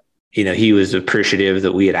 he was appreciative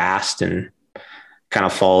that we had asked and kind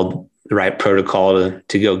of followed the right protocol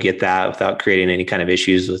to go get that without creating any kind of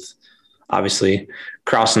issues with obviously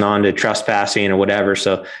crossing on to trespassing or whatever.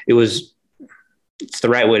 So it's the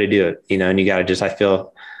right way to do it, and you got to I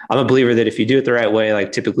feel I'm a believer that if you do it the right way,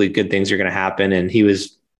 like typically good things are going to happen. And he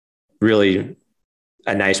was really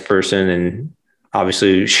a nice person and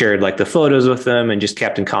obviously shared like the photos with them and just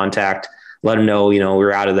kept in contact, let him know,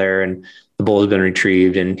 we're out of there and the bull has been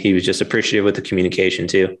retrieved. And he was just appreciative with the communication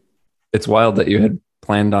too. It's wild that you had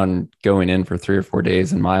planned on going in for 3 or 4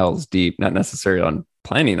 days and miles deep, not necessarily on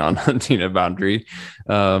planning on hunting a boundary,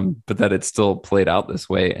 but that it still played out this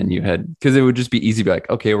way. And you had, because it would just be easy to be like,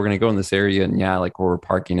 okay, we're going to go in this area. And yeah, like where we're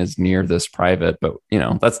parking is near this private, but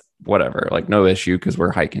that's whatever, like no issue because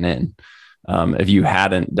we're hiking in. If you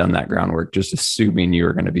hadn't done that groundwork, just assuming you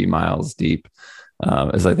were going to be miles deep,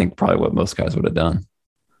 is I think probably what most guys would have done.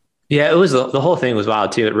 Yeah, it was the whole thing was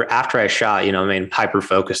wild too. After I shot, hyper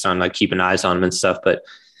focused on like keeping eyes on him and stuff. But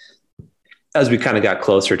as we kind of got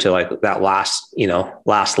closer to like that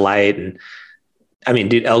last light, and I mean,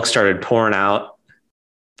 dude, elk started pouring out,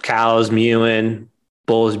 cows mewing,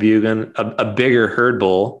 bulls bugling, a bigger herd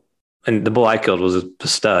bull, and the bull I killed was a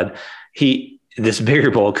stud. This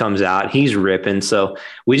bigger bull comes out, he's ripping. So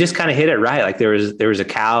we just kind of hit it right. Like there was a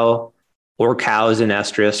cow or cows in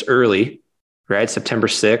estrus early. Right. September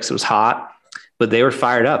 6th, it was hot, but they were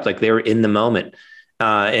fired up. Like they were in the moment.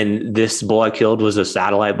 And this bull I killed was a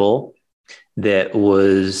satellite bull that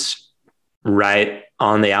was right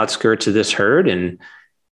on the outskirts of this herd. And,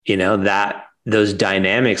 that those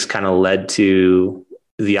dynamics kind of led to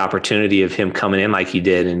the opportunity of him coming in like he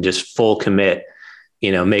did and just full commit,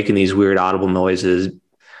 making these weird audible noises,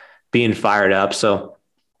 being fired up. So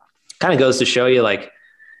kind of goes to show you like,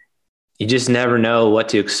 you just never know what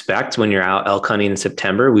to expect when you're out elk hunting in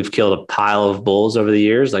September. We've killed a pile of bulls over the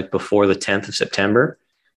years, like before the 10th of September.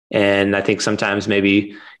 And I think sometimes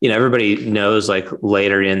maybe, everybody knows like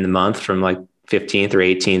later in the month from like 15th or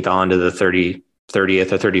 18th on to the 30th or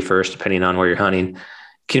 31st, depending on where you're hunting,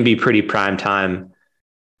 can be pretty prime time,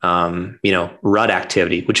 rut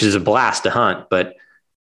activity, which is a blast to hunt. But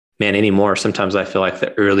man, anymore, sometimes I feel like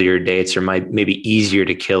the earlier dates are maybe easier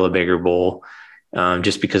to kill a bigger bull.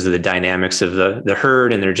 Just because of the dynamics of the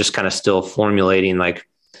herd, and they're just kind of still formulating like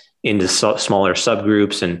into smaller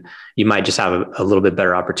subgroups, and you might just have a little bit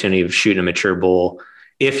better opportunity of shooting a mature bull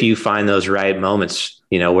if you find those right moments,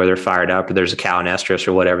 where they're fired up or there's a cow in estrus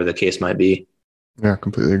or whatever the case might be. Yeah,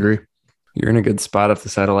 completely agree. You're in a good spot if the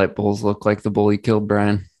satellite bulls look like the bull you killed,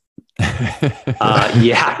 Brian.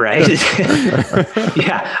 Yeah, right.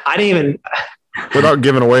 Yeah, I didn't even. Without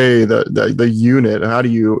giving away the unit, how do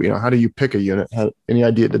you pick a unit? Any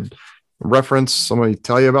idea? Did reference somebody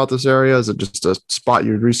tell you about this area? Is it just a spot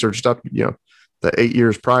you researched up, the 8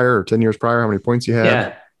 years prior or 10 years prior, how many points you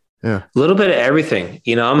had? Yeah. A little bit of everything.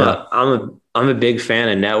 I'm a big fan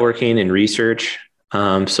of networking and research.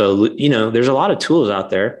 So, there's a lot of tools out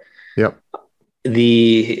there. Yep.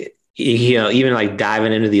 Even like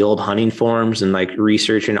diving into the old hunting forums and like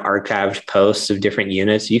researching archived posts of different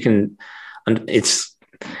units,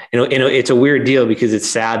 it's a weird deal because it's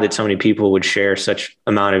sad that so many people would share such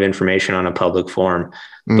amount of information on a public forum,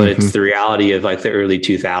 but it's the reality of like the early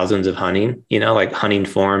 2000s of hunting, like hunting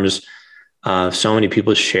forums. So many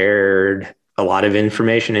people shared a lot of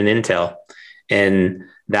information and intel, and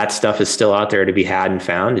that stuff is still out there to be had and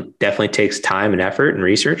found. It definitely takes time and effort and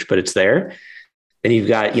research, but it's there. And you've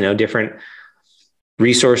got, different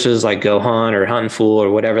resources like Go Hunt or Hunt and Fool or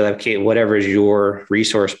whatever is your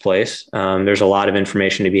resource place. There's a lot of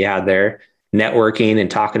information to be had there. Networking and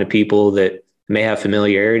talking to people that may have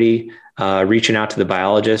familiarity, reaching out to the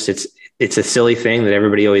biologist. It's a silly thing that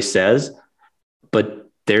everybody always says, but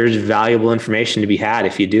there's valuable information to be had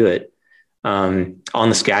if you do it. On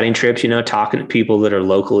the scouting trips, talking to people that are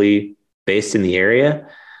locally based in the area.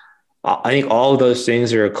 I think all of those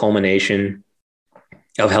things are a culmination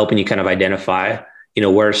of helping you kind of identify,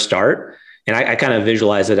 where to start. And I kind of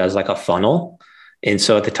visualize it as like a funnel. And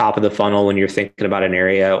so at the top of the funnel, when you're thinking about an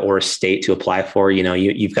area or a state to apply for,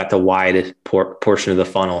 you've got the wide portion of the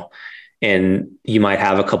funnel, and you might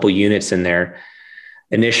have a couple units in there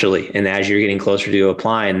initially. And as you're getting closer to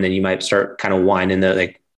applying, then you might start kind of winding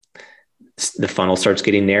the funnel starts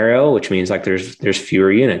getting narrow, which means like there's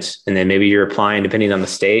fewer units. And then maybe you're applying, depending on the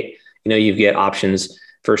state, you get options,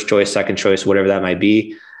 first choice, second choice, whatever that might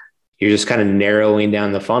be. You're just kind of narrowing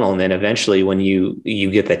down the funnel. And then eventually when you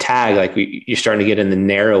get the tag, like you're starting to get in the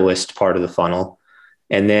narrowest part of the funnel.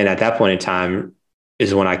 And then at that point in time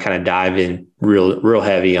is when I kind of dive in real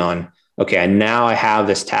heavy on, okay, now I have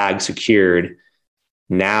this tag secured.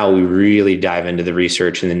 Now we really dive into the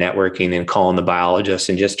research and the networking and calling the biologists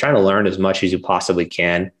and just trying to learn as much as you possibly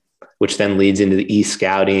can, which then leads into the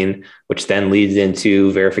e-scouting, which then leads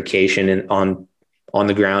into verification and on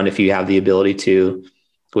the ground if you have the ability to,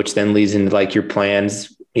 which then leads into like your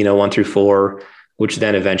plans, 1 through 4, which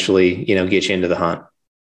then eventually, get you into the hunt.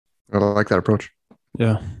 I like that approach.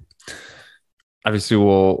 Yeah. Obviously,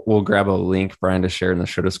 we'll grab a link, Brian, to share in the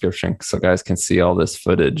show description so guys can see all this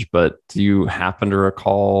footage. But do you happen to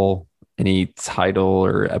recall any title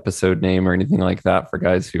or episode name or anything like that for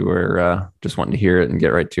guys who are just wanting to hear it and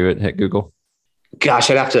get right to it? Hit Google. Gosh,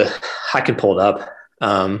 I could pull it up.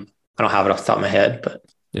 I don't have it off the top of my head, but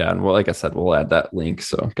yeah. And well, like I said, we'll add that link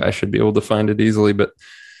so guys should be able to find it easily. But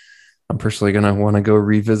I'm personally going to want to go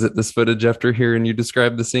revisit this footage after hearing you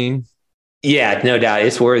describe the scene. Yeah, no doubt.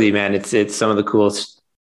 It's worthy, man. It's some of the coolest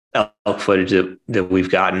elk footage that we've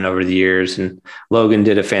gotten over the years. And Logan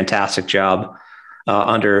did a fantastic job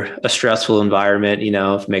under a stressful environment,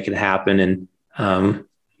 of making it happen. And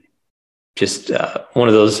just one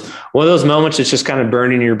of those moments that's just kind of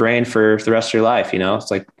burned in your brain for the rest of your life. It's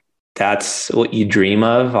like, that's what you dream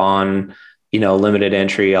of on, limited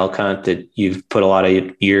entry elk hunt that you've put a lot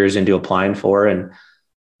of years into applying for. And,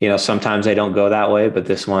 sometimes they don't go that way, but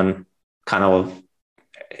this one kind of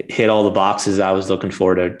hit all the boxes I was looking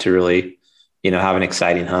for to really, have an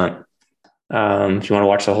exciting hunt. If you want to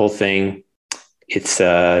watch the whole thing, it's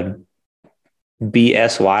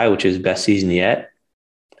BSY, which is best season yet.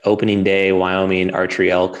 Opening day, Wyoming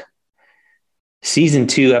archery elk. Season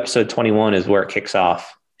 2, episode 21 is where it kicks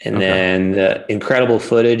off. And okay. Then the incredible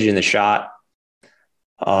footage in the shot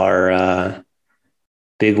are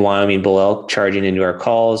big Wyoming bull elk charging into our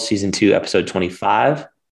calls, season 2, episode 25.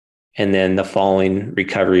 And then the following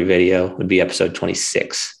recovery video would be episode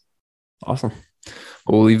 26. Awesome.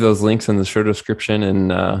 We'll leave those links in the show description.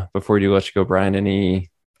 And before we do let you go, Brian,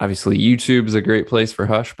 obviously YouTube is a great place for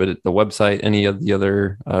Hush, but the website, any of the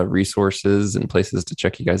other resources and places to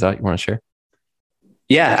check you guys out you want to share?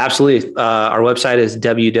 Yeah, absolutely. Our website is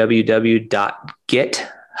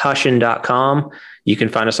www.gethushin.com. You can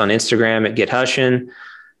find us on Instagram at GetHushin.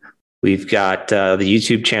 We've got the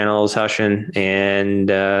YouTube channels, Hushin, and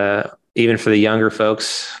even for the younger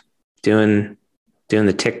folks, doing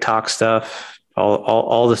the TikTok stuff,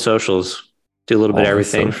 all the socials, do a little bit of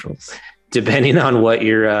everything, depending on what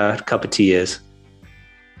your cup of tea is.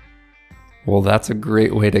 Well, that's a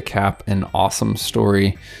great way to cap an awesome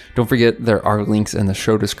story. Don't forget, there are links in the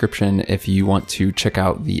show description if you want to check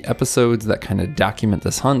out the episodes that kind of document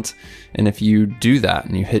this hunt. And if you do that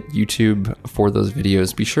and you hit YouTube for those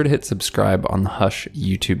videos, be sure to hit subscribe on the Hush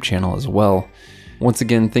YouTube channel as well. Once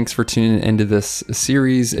again, thanks for tuning into this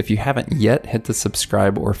series. If you haven't yet, hit the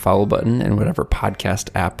subscribe or follow button in whatever podcast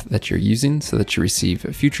app that you're using so that you receive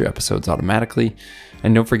future episodes automatically.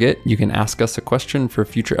 And don't forget, you can ask us a question for a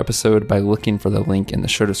future episode by looking for the link in the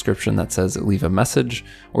show description that says leave a message,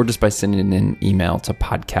 or just by sending an email to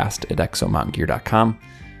podcast@exomountaingear.com.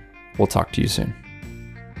 We'll talk to you soon.